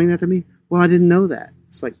 Could you explain that to me? "Well, I didn't know that."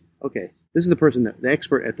 It's like, okay, this is the person the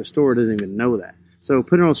expert at the store doesn't even know that. So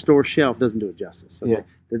put it on a store shelf doesn't do it justice. Okay?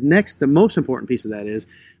 Yeah. The most important piece of that is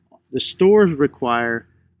the stores require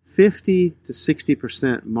 50 to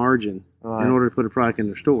 60% margin in order to put a product in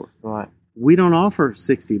their store. Right. We don't offer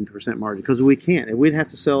 60% margin because we can't. And we'd have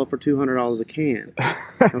to sell it for $200 a can,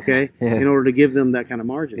 okay, in order to give them that kind of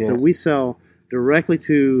margin. Yeah. So we sell directly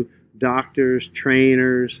to doctors,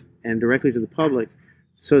 trainers, and directly to the public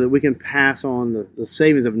so that we can pass on the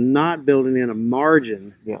savings of not building in a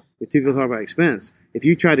margin. Yeah. If people talk about expense, if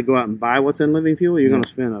you try to go out and buy what's in living fuel, you're going to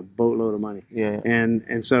spend a boatload of money. Yeah.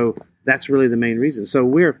 And so that's really the main reason. So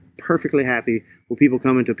we're perfectly happy with people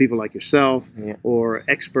coming to people like yourself or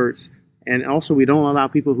experts. And also we don't allow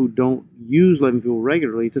people who don't use living fuel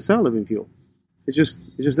regularly to sell living fuel. It's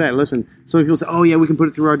just that. Listen, some people say, oh, yeah, we can put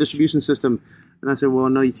it through our distribution system. And I said, well,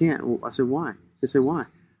 no, you can't. Well, I said, why? They say, why?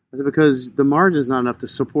 I said, because the margin is not enough to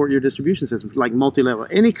support your distribution system, like multi-level.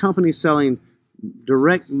 Any company selling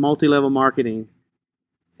direct multi-level marketing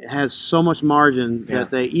has so much margin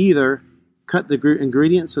that they either cut the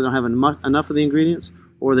ingredients so they don't have enough of the ingredients,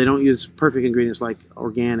 or they don't use perfect ingredients like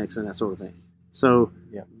organics and that sort of thing. So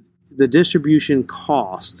the distribution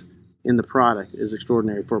cost in the product is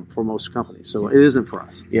extraordinary for most companies. So it isn't for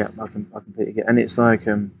us. Yeah, I completely get it. And it's like,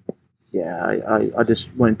 I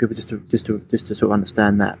just want people just to sort of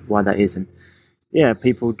understand that, why that is. And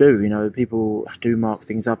people do, people do mark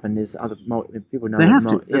things up, and there's other people know they have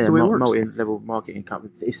to. That's the way it works. Multi-level marketing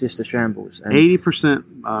companies. It's just a shambles.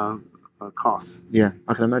 80% costs. Yeah,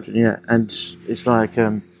 I can imagine. Yeah, and it's like,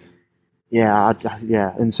 and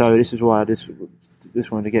so this is why I just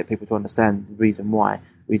wanted to get people to understand the reason why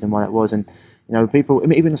that was. And people,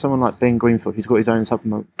 even someone like Ben Greenfield, who's got his own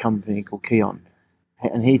supplement company called Keon,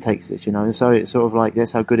 and he takes this, so it's sort of like,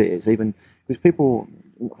 that's how good it is. Even because people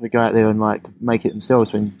go out there and like make it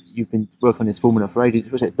themselves when you've been working on this formula for ages.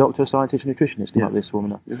 Was it doctor, scientist, and nutritionist come up with this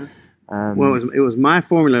formula? Mm-hmm. Well, it was my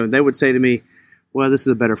formula. They would say to me, well, this is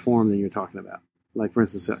a better form than you're talking about. Like, for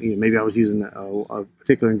instance, maybe I was using a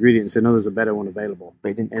particular ingredient and said, no, there's a better one available.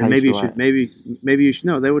 But it didn't and maybe you should, maybe you should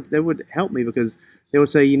know. They would help me, because they would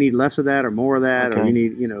say you need less of that or more of that, or you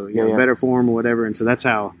need, a better form or whatever. And so that's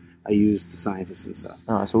how I used the scientists and stuff.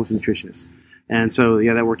 Oh, that's awesome. Nutritionists. And so,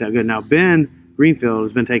 that worked out good. Now, Ben Greenfield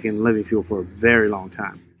has been taking living fuel for a very long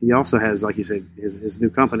time. He also has, like you said, his new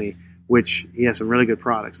company, which he has some really good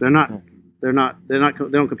products. They don't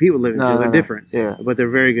compete with living fuel. They're different. Yeah. But they're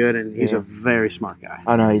very good, and he's a very smart guy.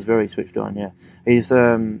 I know, he's very switched on. Yeah. He's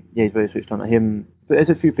very switched on. But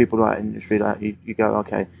there's a few people like in the industry that you go,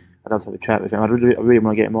 okay, I'd love to have a chat with him. I really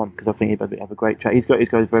want to get him on, because I think he'd have a great chat. He's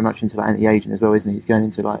goes very much into like anti-aging as well, isn't he? He's going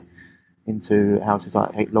into how to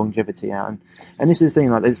like take longevity out, and this is the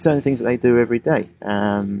thing. Like, there's certain things that they do every day.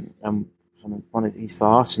 He's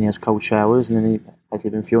fast, and he has cold showers, and then he has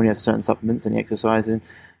living fuel, and he has certain supplements, and he exercises.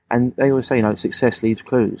 And they always say, success leaves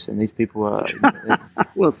clues, and these people are.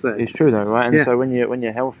 We'll say it's true though, right? And so when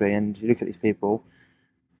you're healthy and you look at these people,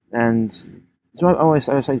 and so I always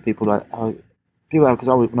say to people like, people because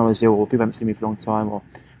when I was ill, or people haven't seen me for a long time, or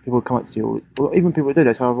people would come up to you, or even people do.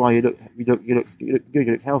 They say, "Oh, you look good, you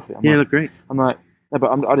look healthy." You look great. I'm like, no,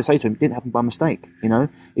 but I just say to him, it didn't happen by mistake.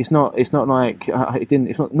 It's not like it didn't.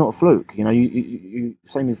 It's not a fluke. You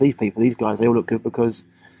same as these people. These guys, they all look good because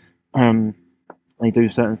they do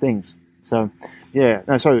certain things. So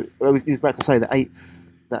So you were about to say the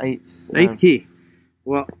eighth key.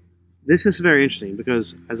 Well, this is very interesting,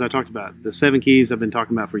 because as I talked about, the 7 keys I've been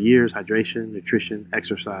talking about for years: hydration, nutrition,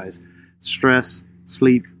 exercise, stress,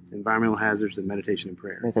 sleep, environmental hazards, and meditation and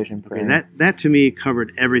prayer. Okay, that to me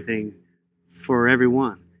covered everything for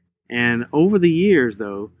everyone. And over the years,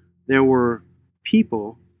 though, there were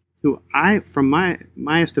people who from my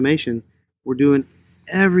estimation, were doing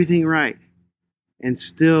everything right, and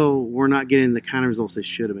still were not getting the kind of results they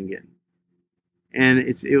should have been getting. And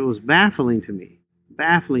it was baffling to me.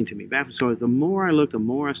 So the more I looked, the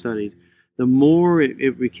more I studied, the more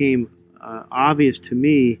it became obvious to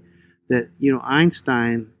me that,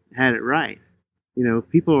 Einstein had it right.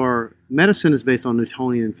 Medicine is based on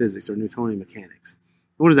Newtonian physics, or Newtonian mechanics.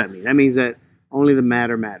 What does that mean? That means that only the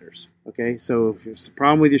matter matters. Okay, so if there's a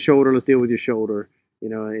problem with your shoulder, let's deal with your shoulder.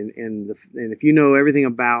 And if you know everything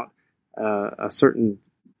about a certain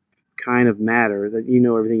kind of matter, that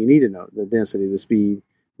everything you need to know: the density, the speed,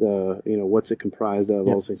 what's it comprised of.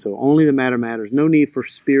 Also, so only the matter matters. No need for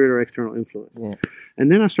spirit or external influence.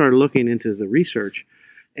 And then I started looking into the research,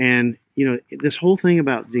 and this whole thing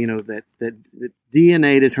about that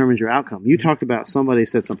DNA determines your outcome. You talked about, somebody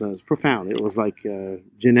said something that was profound. It was like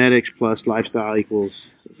genetics plus lifestyle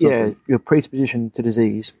equals something. Yeah, your predisposition to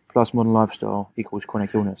disease plus modern lifestyle equals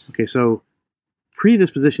chronic illness. Okay, so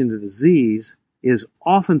predisposition to disease is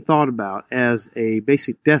often thought about as a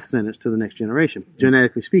basic death sentence to the next generation,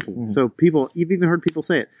 genetically speaking. Mm-hmm. So you've even heard people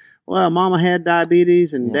say it. Well, mama had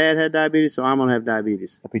diabetes and dad had diabetes, so I'm going to have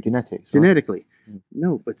diabetes. Epigenetics. Right? Genetically. Mm-hmm.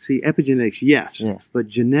 No, but see, epigenetics, yes, but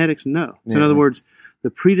genetics, no. So in other words,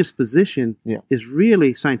 the predisposition is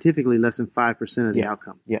really scientifically less than 5% of the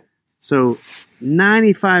outcome. Yeah. So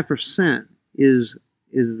 95% is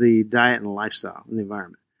is the diet and lifestyle and the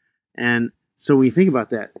environment. And so when you think about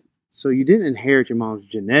that, so you didn't inherit your mom's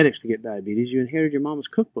genetics to get diabetes, you inherited your mom's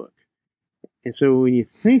cookbook. And so when you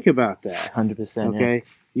think about that, 100%, okay,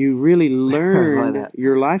 you really learn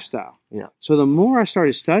your lifestyle. Yeah. So the more I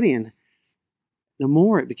started studying, the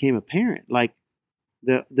more it became apparent. Like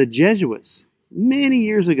the Jesuits many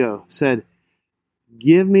years ago said,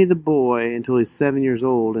 "Give me the boy until he's 7 years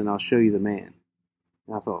old, and I'll show you the man."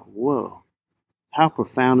 And I thought, whoa, how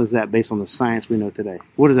profound is that based on the science we know today?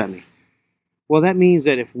 What does that mean? Well, that means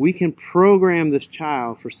that if we can program this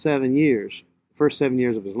child for 7 years, first 7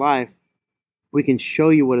 years of his life, we can show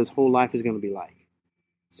you what his whole life is going to be like.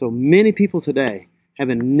 So many people today have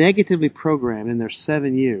been negatively programmed in their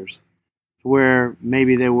 7 years, where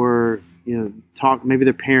maybe they were, maybe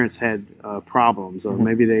their parents had problems, or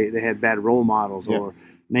maybe they had bad role models, or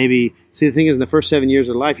maybe. See, the thing is, in the first 7 years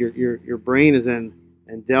of life, your brain is in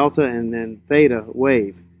delta and then theta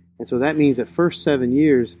wave, and so that means that first 7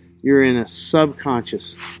 years you're in a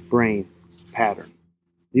subconscious brain pattern.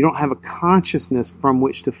 You don't have a consciousness from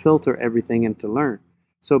which to filter everything and to learn.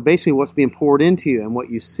 So basically what's being poured into you and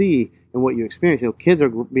what you see and what you experience, kids are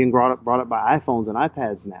being brought up by iPhones and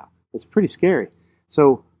iPads now. It's pretty scary.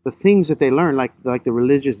 So the things that they learn, like the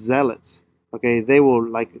religious zealots, okay, they will,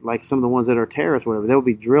 like some of the ones that are terrorists, whatever, they'll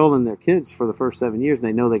be drilling their kids for the first 7 years and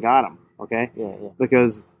they know they got them, okay? Yeah.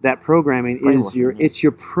 Because that programming is it's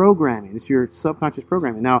your programming. It's your subconscious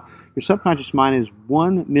programming. Now, your subconscious mind is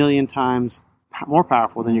 1 million times more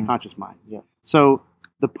powerful than your conscious mind. Yeah. So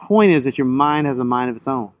the point is that your mind has a mind of its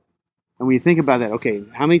own. And when you think about that, okay,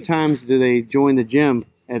 how many times do they join the gym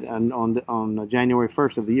on January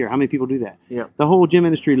 1st of the year? How many people do that? Yeah. The whole gym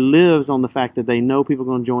industry lives on the fact that they know people are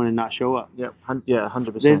going to join and not show up. Yeah,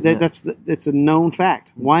 100%. It's a known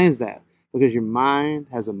fact. Why is that? Because your mind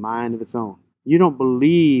has a mind of its own. You don't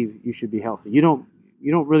believe you should be healthy. You don't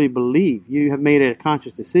really believe. You have made a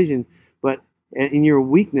conscious decision, but in your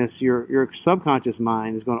weakness, your subconscious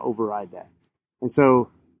mind is going to override that. And so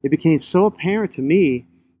it became so apparent to me,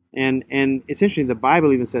 and it's interesting, the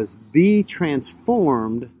Bible even says, be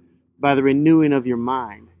transformed by the renewing of your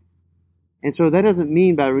mind. And so that doesn't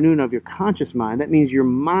mean by the renewing of your conscious mind. That means your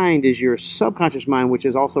mind is your subconscious mind, which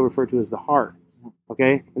is also referred to as the heart.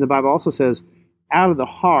 Okay? And the Bible also says, out of the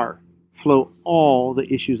heart flow all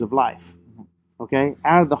the issues of life. Okay?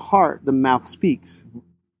 Out of the heart, the mouth speaks.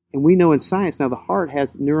 And we know in science now the heart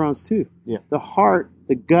has neurons too. Yeah. The heart,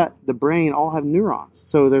 the gut, the brain all have neurons.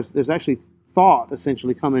 So there's actually thought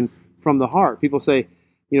essentially coming from the heart. People say,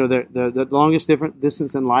 the longest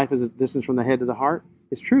distance in life is a distance from the head to the heart.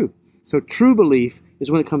 It's true. So true belief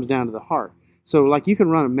is when it comes down to the heart. So like you can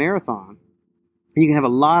run a marathon and you can have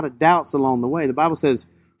a lot of doubts along the way. The Bible says,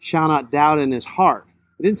 shall not doubt in his heart.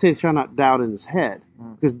 It didn't say shall not doubt in his head.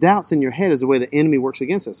 Because doubts in your head is the way the enemy works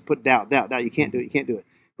against us. Put doubt. You can't do it.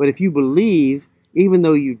 But if you believe, even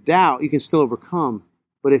though you doubt, you can still overcome.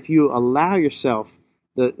 But if you allow yourself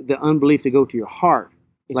the unbelief to go to your heart,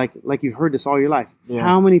 like you've heard this all your life. Yeah.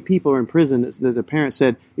 How many people are in prison that their parents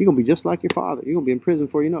said, you're going to be just like your father. You're going to be in prison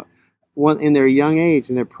before you know it. In their young age,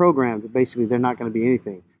 and they're programmed that basically they're not going to be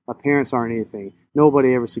anything. My parents aren't anything.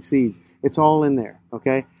 Nobody ever succeeds. It's all in there,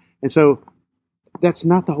 okay? And so that's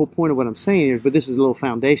not the whole point of what I'm saying here, but this is a little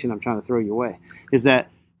foundation I'm trying to throw your way, is that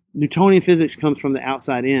Newtonian physics comes from the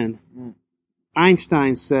outside in.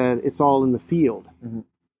 Einstein said it's all in the field.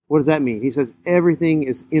 What does that mean? He says everything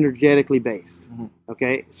is energetically based.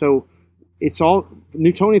 Okay, so it's all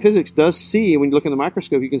Newtonian physics does see. When you look in the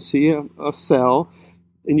microscope, you can see a cell,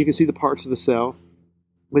 and you can see the parts of the cell.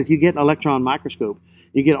 But if you get an electron microscope,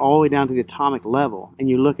 you get all the way down to the atomic level, and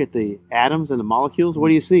you look at the atoms and the molecules. What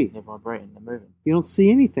do you see? They're vibrating. They're moving. You don't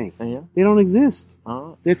see anything. Oh, yeah? They don't exist.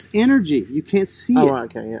 Oh. It's energy. You can't see it. Right,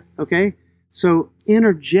 okay, yeah. Okay, so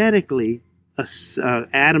energetically,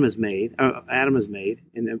 atom is made,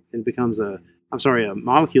 and it becomes a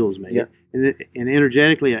molecule is made, and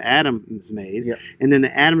energetically an atom is made, and then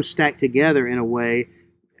the atoms stack together in a way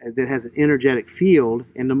that has an energetic field,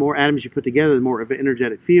 and the more atoms you put together, the more of an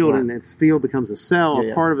energetic field, and this field becomes a cell,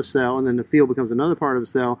 a part of a cell, and then the field becomes another part of a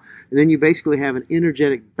cell, and then you basically have an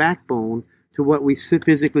energetic backbone to what we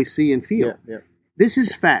physically see and feel. This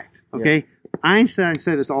is fact, okay? Einstein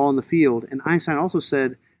said it's all in the field, and Einstein also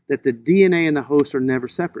said that the DNA and the host are never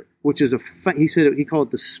separate, which is he called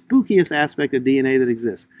it the spookiest aspect of DNA that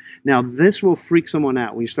exists. Now, this will freak someone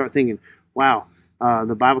out when you start thinking, wow,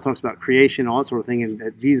 the Bible talks about creation, all that sort of thing, and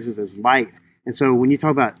that Jesus is light. And so when you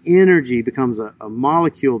talk about energy becomes a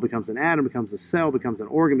molecule, becomes an atom, becomes a cell, becomes an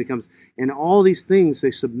organ, and all these things,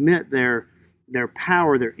 they submit their their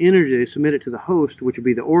power, their energy, they submit it to the host, which would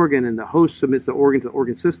be the organ, and the host submits the organ to the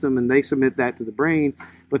organ system, and they submit that to the brain.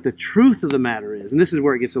 But the truth of the matter is, and this is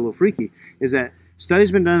where it gets a little freaky, is that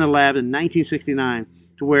studies been done in the lab in 1969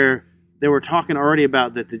 to where they were talking already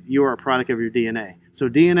about that you are a product of your DNA. So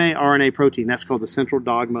DNA, RNA, protein, that's called the central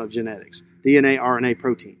dogma of genetics. DNA, RNA,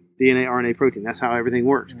 protein. DNA, RNA, protein. That's how everything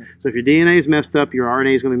works. Mm-hmm. So if your DNA is messed up, your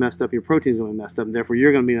RNA is going to be messed up, your protein is going to be messed up, and therefore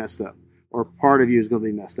you're going to be messed up, or part of you is going to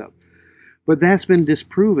be messed up. But that's been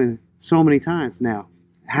disproven so many times now.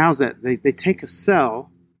 How's that? They take a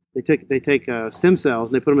cell, they take stem cells,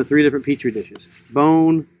 and they put them in 3 different petri dishes: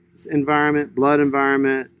 bone environment, blood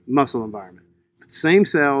environment, muscle environment. Same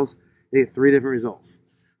cells, they get 3 different results.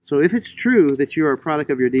 So if it's true that you are a product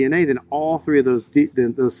of your DNA, then all 3 of those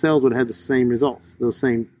cells would have had the same results.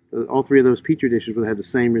 All 3 of those petri dishes would have had the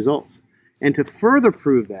same results. And to further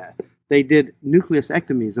prove that, they did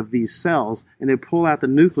nucleusectomies of these cells, and they pull out the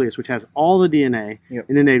nucleus, which has all the DNA,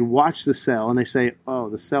 and then they'd watch the cell, and they say, oh,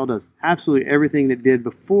 the cell does absolutely everything that it did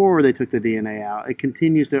before they took the DNA out. It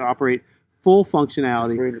continues to operate full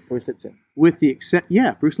functionality. Bruce Lipton.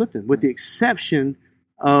 Bruce Lipton, with the exception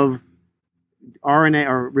of RNA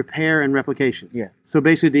or repair and replication. Yeah. So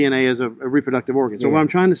basically DNA is a reproductive organ. So what I'm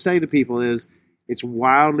trying to say to people is it's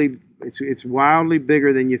wildly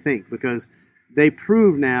bigger than you think, because they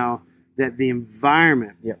prove now that the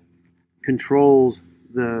environment controls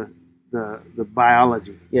the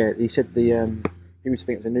biology. Yeah, he said people used to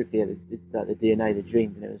think it was a nuclear, like the DNA, the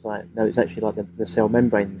genes, and it was like, no, it's actually like the cell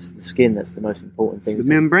membrane, the skin that's the most important thing. The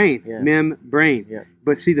membrane. Yeah. Membrane. Yeah.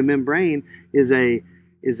 But see, the membrane is a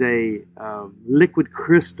liquid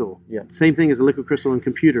crystal. Yeah. Same thing as a liquid crystal in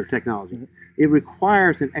computer technology. Mm-hmm. It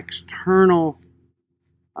requires an external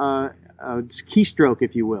keystroke,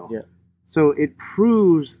 if you will. Yeah. So it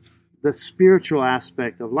proves the spiritual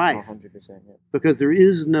aspect of life. 100%. Yeah. Because there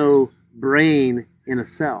is no brain in a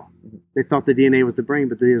cell. Mm-hmm. They thought the DNA was the brain,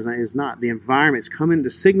 but the DNA is not. The environment, the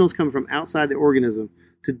signals come from outside the organism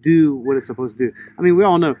to do what it's supposed to do. I mean, we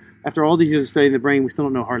all know, after all these years of studying the brain, we still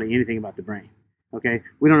don't know hardly anything about the brain. Okay,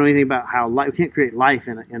 we don't know anything about how life. We can't create life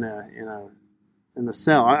in a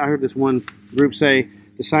cell. I heard this one group say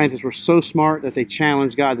the scientists were so smart that they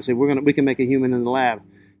challenged God. They said, we can make a human in the lab,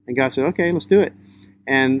 and God said, okay, let's do it.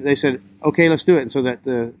 And they said, okay, let's do it. And so that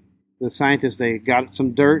the scientists, they got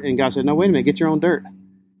some dirt, and God said, no, wait a minute, get your own dirt.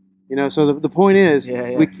 So the point is,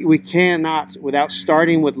 we cannot, without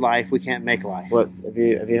starting with life, we can't make life. Well, have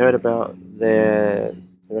you heard about I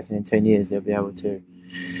reckon in 10 years they'll be able to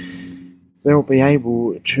give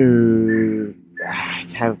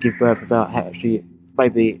birth without actually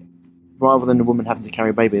baby, rather than the woman having to carry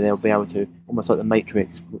a baby, they'll be able to, almost like the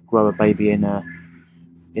Matrix, grow a baby in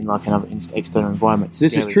like another external environment.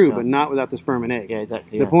 This is true, but not without the sperm and egg. Yeah,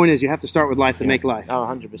 exactly. The point is, you have to start with life to make life. Oh,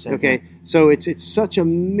 100%. Okay, so it's such a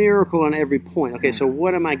miracle on every point. Okay, so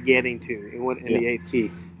what am I getting to in the 8th key?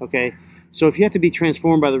 Okay, so if you have to be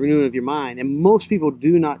transformed by the renewing of your mind, and most people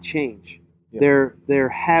do not change. Their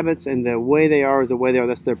habits and the way they are is the way they are.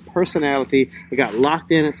 That's their personality. They got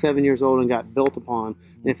locked in at 7 years old and got built upon.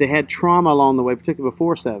 And if they had trauma along the way, particularly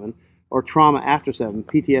before 7, or trauma after 7,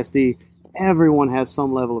 PTSD, everyone has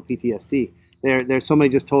some level of PTSD. There's somebody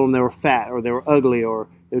just told them they were fat, or they were ugly, or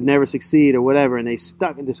they would never succeed, or whatever, and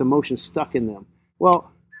this emotion stuck in them.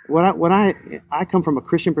 Well, I come from a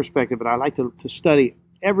Christian perspective, but I like to study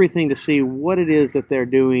everything to see what it is that they're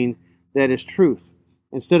doing that is truth.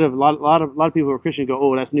 Instead of a lot of people who are Christian go,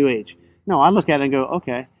 oh, that's New Age. No, I look at it and go,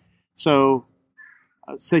 okay. So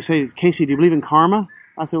they say, Casey, do you believe in karma?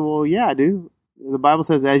 I said, well, yeah, I do. The Bible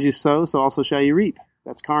says, as you sow, so also shall you reap.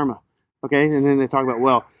 That's karma. Okay, and then they talk about,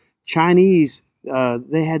 well, Chinese,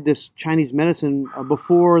 they had this Chinese medicine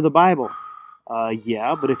before the Bible.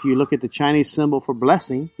 Yeah, but if you look at the Chinese symbol for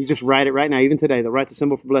blessing, you just write it right now. Even today, they'll write the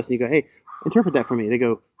symbol for blessing. You go, hey, interpret that for me. They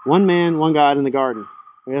go, one man, one God in the garden.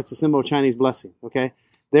 That's the symbol of Chinese blessing, okay?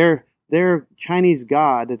 Their Chinese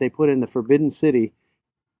God that they put in the Forbidden City,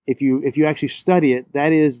 if you actually study it,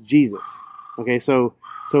 that is Jesus, okay? So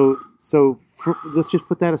let's just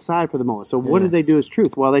put that aside for the moment. So what did they do as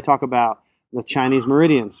truth? Well, they talk about the Chinese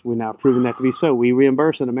meridians. We're now proving that to be so. We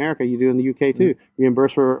reimburse in America. You do in the UK too.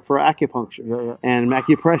 Reimburse for acupuncture, and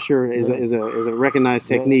acupressure is a recognized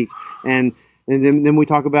technique, and then we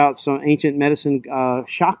talk about some ancient medicine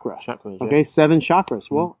chakras. Okay, 7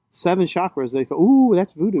 chakras. Well, 7 chakras. They go, ooh,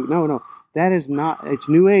 that's voodoo. No, that is not. It's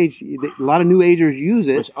New Age. A lot of New Agers use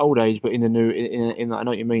it. It's old age, but in the new, I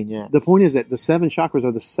know what you mean. Yeah. The point is that the 7 chakras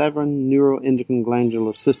are the 7 neuroendocrine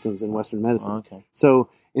glandular systems in Western medicine. Oh, okay. So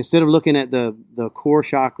instead of looking at the core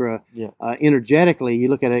chakra energetically, you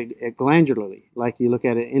look at it glandularly, like you look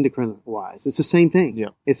at it endocrine wise. It's the same thing. Yeah.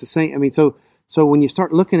 It's the same. I mean, so So when you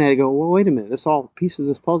start looking at it, go, well, wait a minute, this all pieces of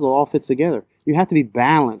this puzzle all fits together. You have to be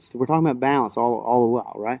balanced. We're talking about balance all the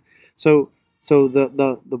while, right? So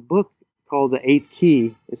the book called The Eighth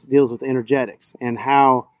Key, it deals with energetics and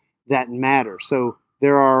how that matters. So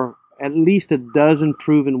there are at least a dozen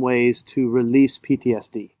proven ways to release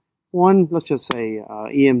PTSD. One, let's just say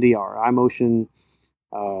EMDR, eye motion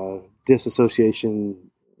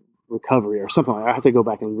disassociation recovery, or something like that. I have to go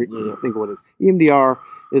back and think of what it is. EMDR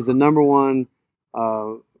is the number one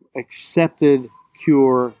accepted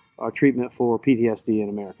cure or treatment for PTSD in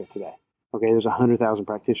America today. Okay, there's 100,000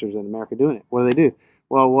 practitioners in America doing it. What do?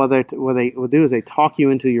 Well, what they will do is they talk you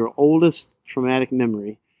into your oldest traumatic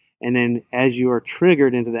memory, and then as you are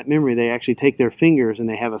triggered into that memory, they actually take their fingers and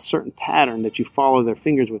they have a certain pattern that you follow their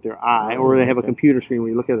fingers with their eye, or they have a computer screen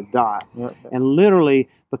where you look at a dot. And literally,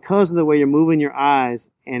 because of the way you're moving your eyes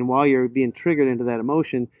and while you're being triggered into that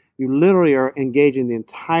emotion, you literally are engaging the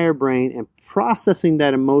entire brain and processing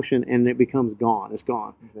that emotion, and it becomes gone. It's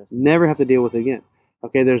gone. Never have to deal with it again.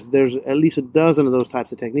 Okay, there's at least a dozen of those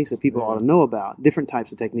types of techniques that people ought to know about, different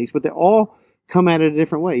types of techniques, but they all come at it a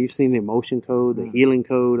different way. You've seen the emotion code, the healing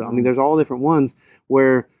code. I mean, there's all different ones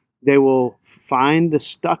where they will find the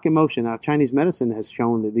stuck emotion. Now, Chinese medicine has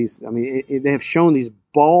shown that they have shown these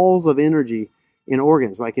balls of energy in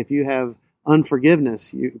organs. Like if you have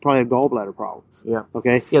unforgiveness, you probably have gallbladder problems. Yeah.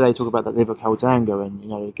 Okay? Yeah, they talk about that liver holds anger, and,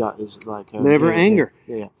 the gut is like... liver anger.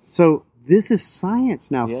 Yeah. So this is science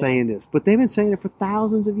now saying this, but they've been saying it for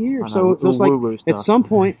thousands of years. So it's like at some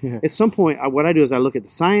point, what I do is I look at the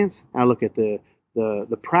science, I look at the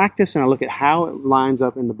practice, and I look at how it lines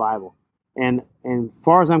up in the Bible. And as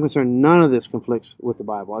far as I'm concerned, none of this conflicts with the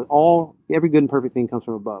Bible. Every good and perfect thing comes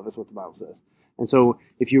from above. That's what the Bible says. And so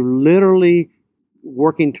if you're literally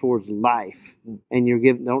working towards life, and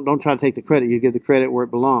don't try to take the credit, you give the credit where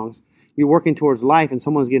it belongs. You're working towards life, and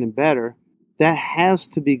someone's getting better. That has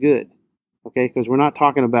to be good. Okay, because we're not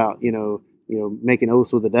talking about making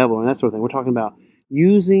oaths with the devil and that sort of thing. We're talking about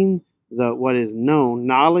using what is known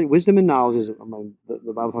knowledge, wisdom, and knowledge. Is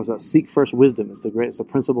the Bible talks about seek first wisdom. It's the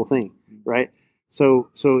principal thing, right? So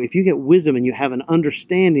if you get wisdom and you have an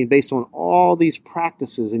understanding based on all these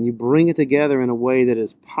practices, and you bring it together in a way that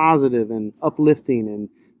is positive and uplifting and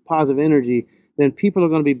positive energy, then people are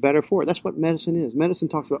going to be better for it. That's what medicine is. Medicine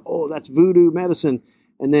talks about, that's voodoo medicine.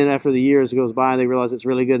 And then after the years goes by, they realize it's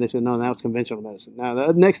really good. They said, no, now it's conventional medicine. Now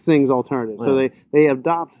the next thing's alternative. Yeah. So they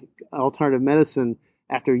adopt alternative medicine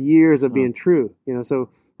after years of being true. So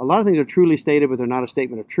a lot of things are truly stated, but they're not a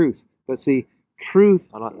statement of truth. But see, truth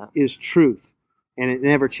is truth, and it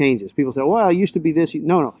never changes. People say, well, it used to be this.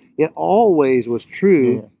 No. It always was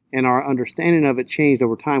true, and our understanding of it changed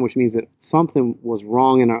over time, which means that something was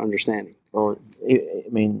wrong in our understanding. Or,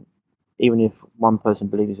 even if one person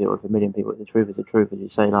believes it, or if a million people, the truth is the truth, as you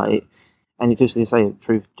say, like it. And it's just they say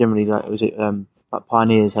truth generally, like like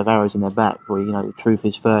pioneers have arrows in their back, where the truth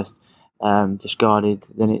is first discarded,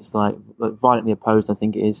 then it's like violently opposed, I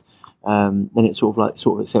think it is. Then it's sort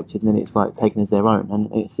of accepted, and then it's like taken as their own,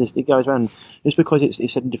 and it goes around just because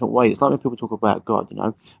it's said in different ways. It's like when people talk about God.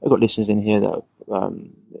 I've got listeners in here that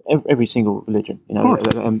every single religion, and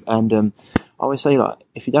I always say, like,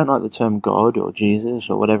 if you don't like the term God or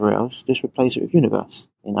Jesus or whatever else, just replace it with universe,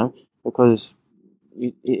 because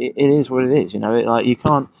it is what it is, like you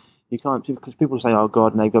can't, because people say, oh,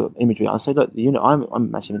 God, and they've got imagery. I say, look,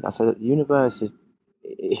 I'm massive. I say that the universe is,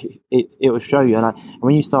 it will show you, and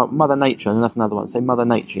when you start Mother Nature, and that's another one, say Mother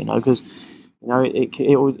Nature, because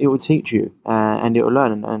it will teach you, and it will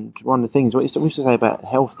learn. And one of the things, what we used to say about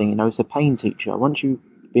health thing, it's a pain teacher. Once you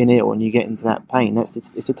being ill and you get into that pain,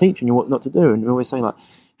 it's a teaching you what not to do. And we always say, like,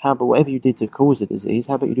 but whatever you did to cause the disease,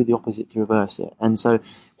 how about you do the opposite to reverse it? And so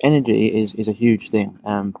energy is a huge thing.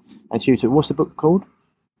 It's huge. So what's the book called?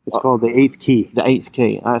 It's called The Eighth Key. The Eighth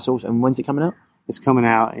Key. That's awesome. And when's it coming out? It's coming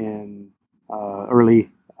out in early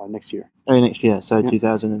next year. Early next year, so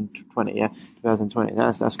 2020, 2020.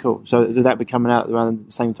 That's cool. So will that be coming out around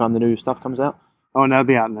the same time the new stuff comes out? Oh, and that'll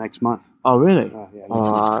be out next month. Oh, really?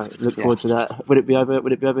 Next look forward to that. Would it be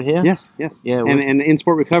over here? Yes. Yeah. And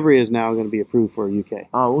In-Sport Recovery is now going to be approved for UK.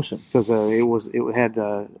 Oh, awesome. Because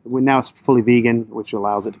now it's fully vegan, which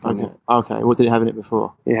allows it to come in. Okay. What did it have in it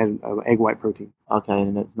before? It had egg white protein. Okay,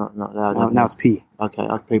 and it's not allowed. Now it's pea. Okay,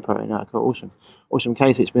 pea protein. No, cool. Awesome,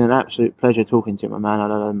 Casey. It's been an absolute pleasure talking to you, my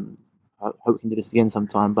man. I hope we can do this again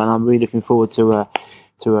sometime. But I'm really looking forward to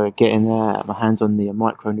getting my hands on the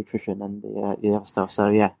micronutrition and the other stuff. So,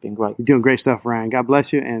 yeah, been great. You're doing great stuff, Ryan. God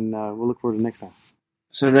bless you, and we'll look forward to next time.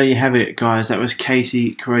 So there you have it, guys. That was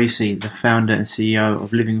Casey Craichy, the founder and CEO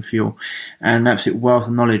of Living Fuel, and an absolute wealth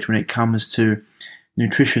of knowledge when it comes to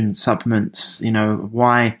nutrition supplements,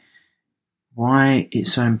 why why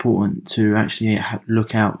it's so important to actually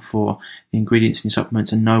look out for the ingredients in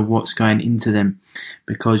supplements and know what's going into them,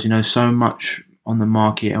 because so much on the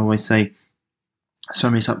market. I always say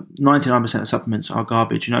 99% of supplements are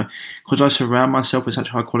garbage. Because I surround myself with such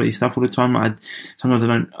high quality stuff all the time.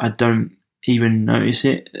 Sometimes I don't even notice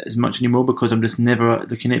it as much anymore because I'm just never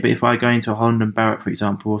looking at it. But if I go into a Holland and Barrett, for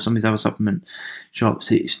example, or some of these other supplement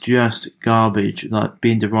shops, it's just garbage, like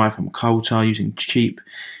being derived from coal tar, using cheap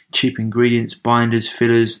ingredients, binders,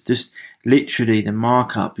 fillers. Just literally the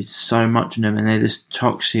markup is so much in them, and they're just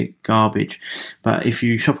toxic garbage. But if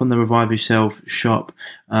you shop on the Revive Yourself shop,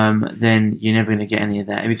 then you're never going to get any of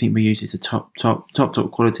that. Everything we use is a top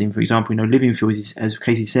quality. And for example, Living Fuels is, as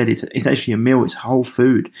Casey said, it's actually a meal. It's whole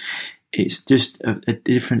food. It's just a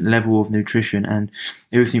different level of nutrition, and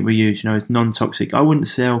everything we use, is non-toxic. I wouldn't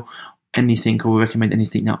sell anything or recommend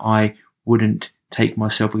anything that I wouldn't take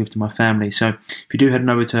myself or give to my family. So if you do head on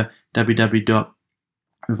over to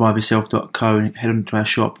www.reviveyourself.co and head on to our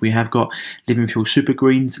shop, we have got Living Fuel Super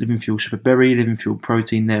Greens, Living Fuel Super Berry, Living Fuel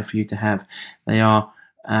Protein there for you to have. They are,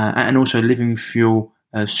 and also Living Fuel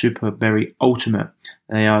Super Berry Ultimate.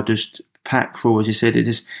 They are just packed full, as you said.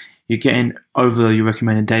 You're getting over your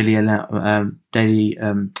recommended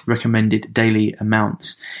recommended daily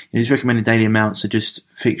amounts. These recommended daily amounts are just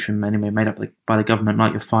fiction, anyway, made up by the government,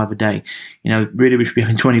 like your 5 a day. Really we should be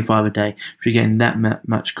having 25 a day if you're getting that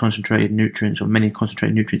much concentrated nutrients, or many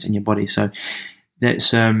concentrated nutrients in your body. So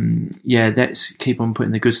let's keep on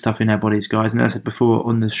putting the good stuff in our bodies, guys. And as I said before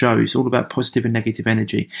on the show, it's all about positive and negative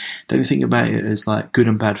energy. Don't think about it as like good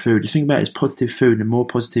and bad food. Just think about it as positive food. The more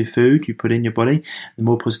positive food you put in your body, the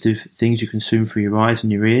more positive things you consume through your eyes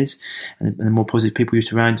and your ears, and the more positive people you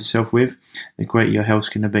surround yourself with, the greater your health's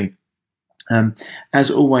going to be.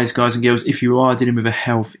 As always, guys and girls, if you are dealing with a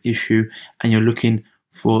health issue and you're looking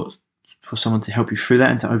for someone to help you through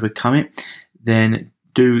that and to overcome it, then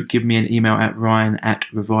do give me an email at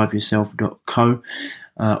ryan@reviveyourself.co,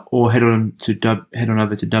 or head on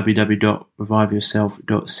over to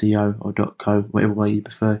www.reviveyourself.co or .co, whatever way you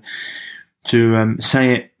prefer to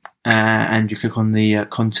say it, and you click on the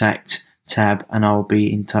contact tab, and I'll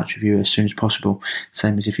be in touch with you as soon as possible.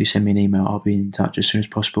 Same as if you send me an email, I'll be in touch as soon as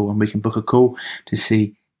possible, and we can book a call to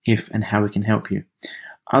see if and how we can help you.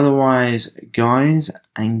 Otherwise, guys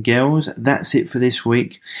and girls, that's it for this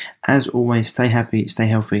week. As always, stay happy, stay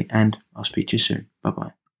healthy, and I'll speak to you soon.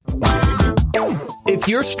 Bye-bye. If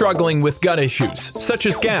you're struggling with gut issues, such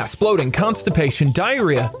as gas, bloating, constipation,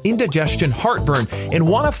 diarrhea, indigestion, heartburn, and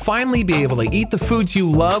want to finally be able to eat the foods you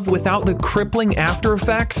love without the crippling after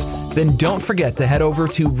effects, then don't forget to head over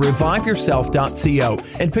to reviveyourself.co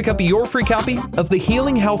and pick up your free copy of The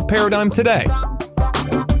Healing Health Paradigm today.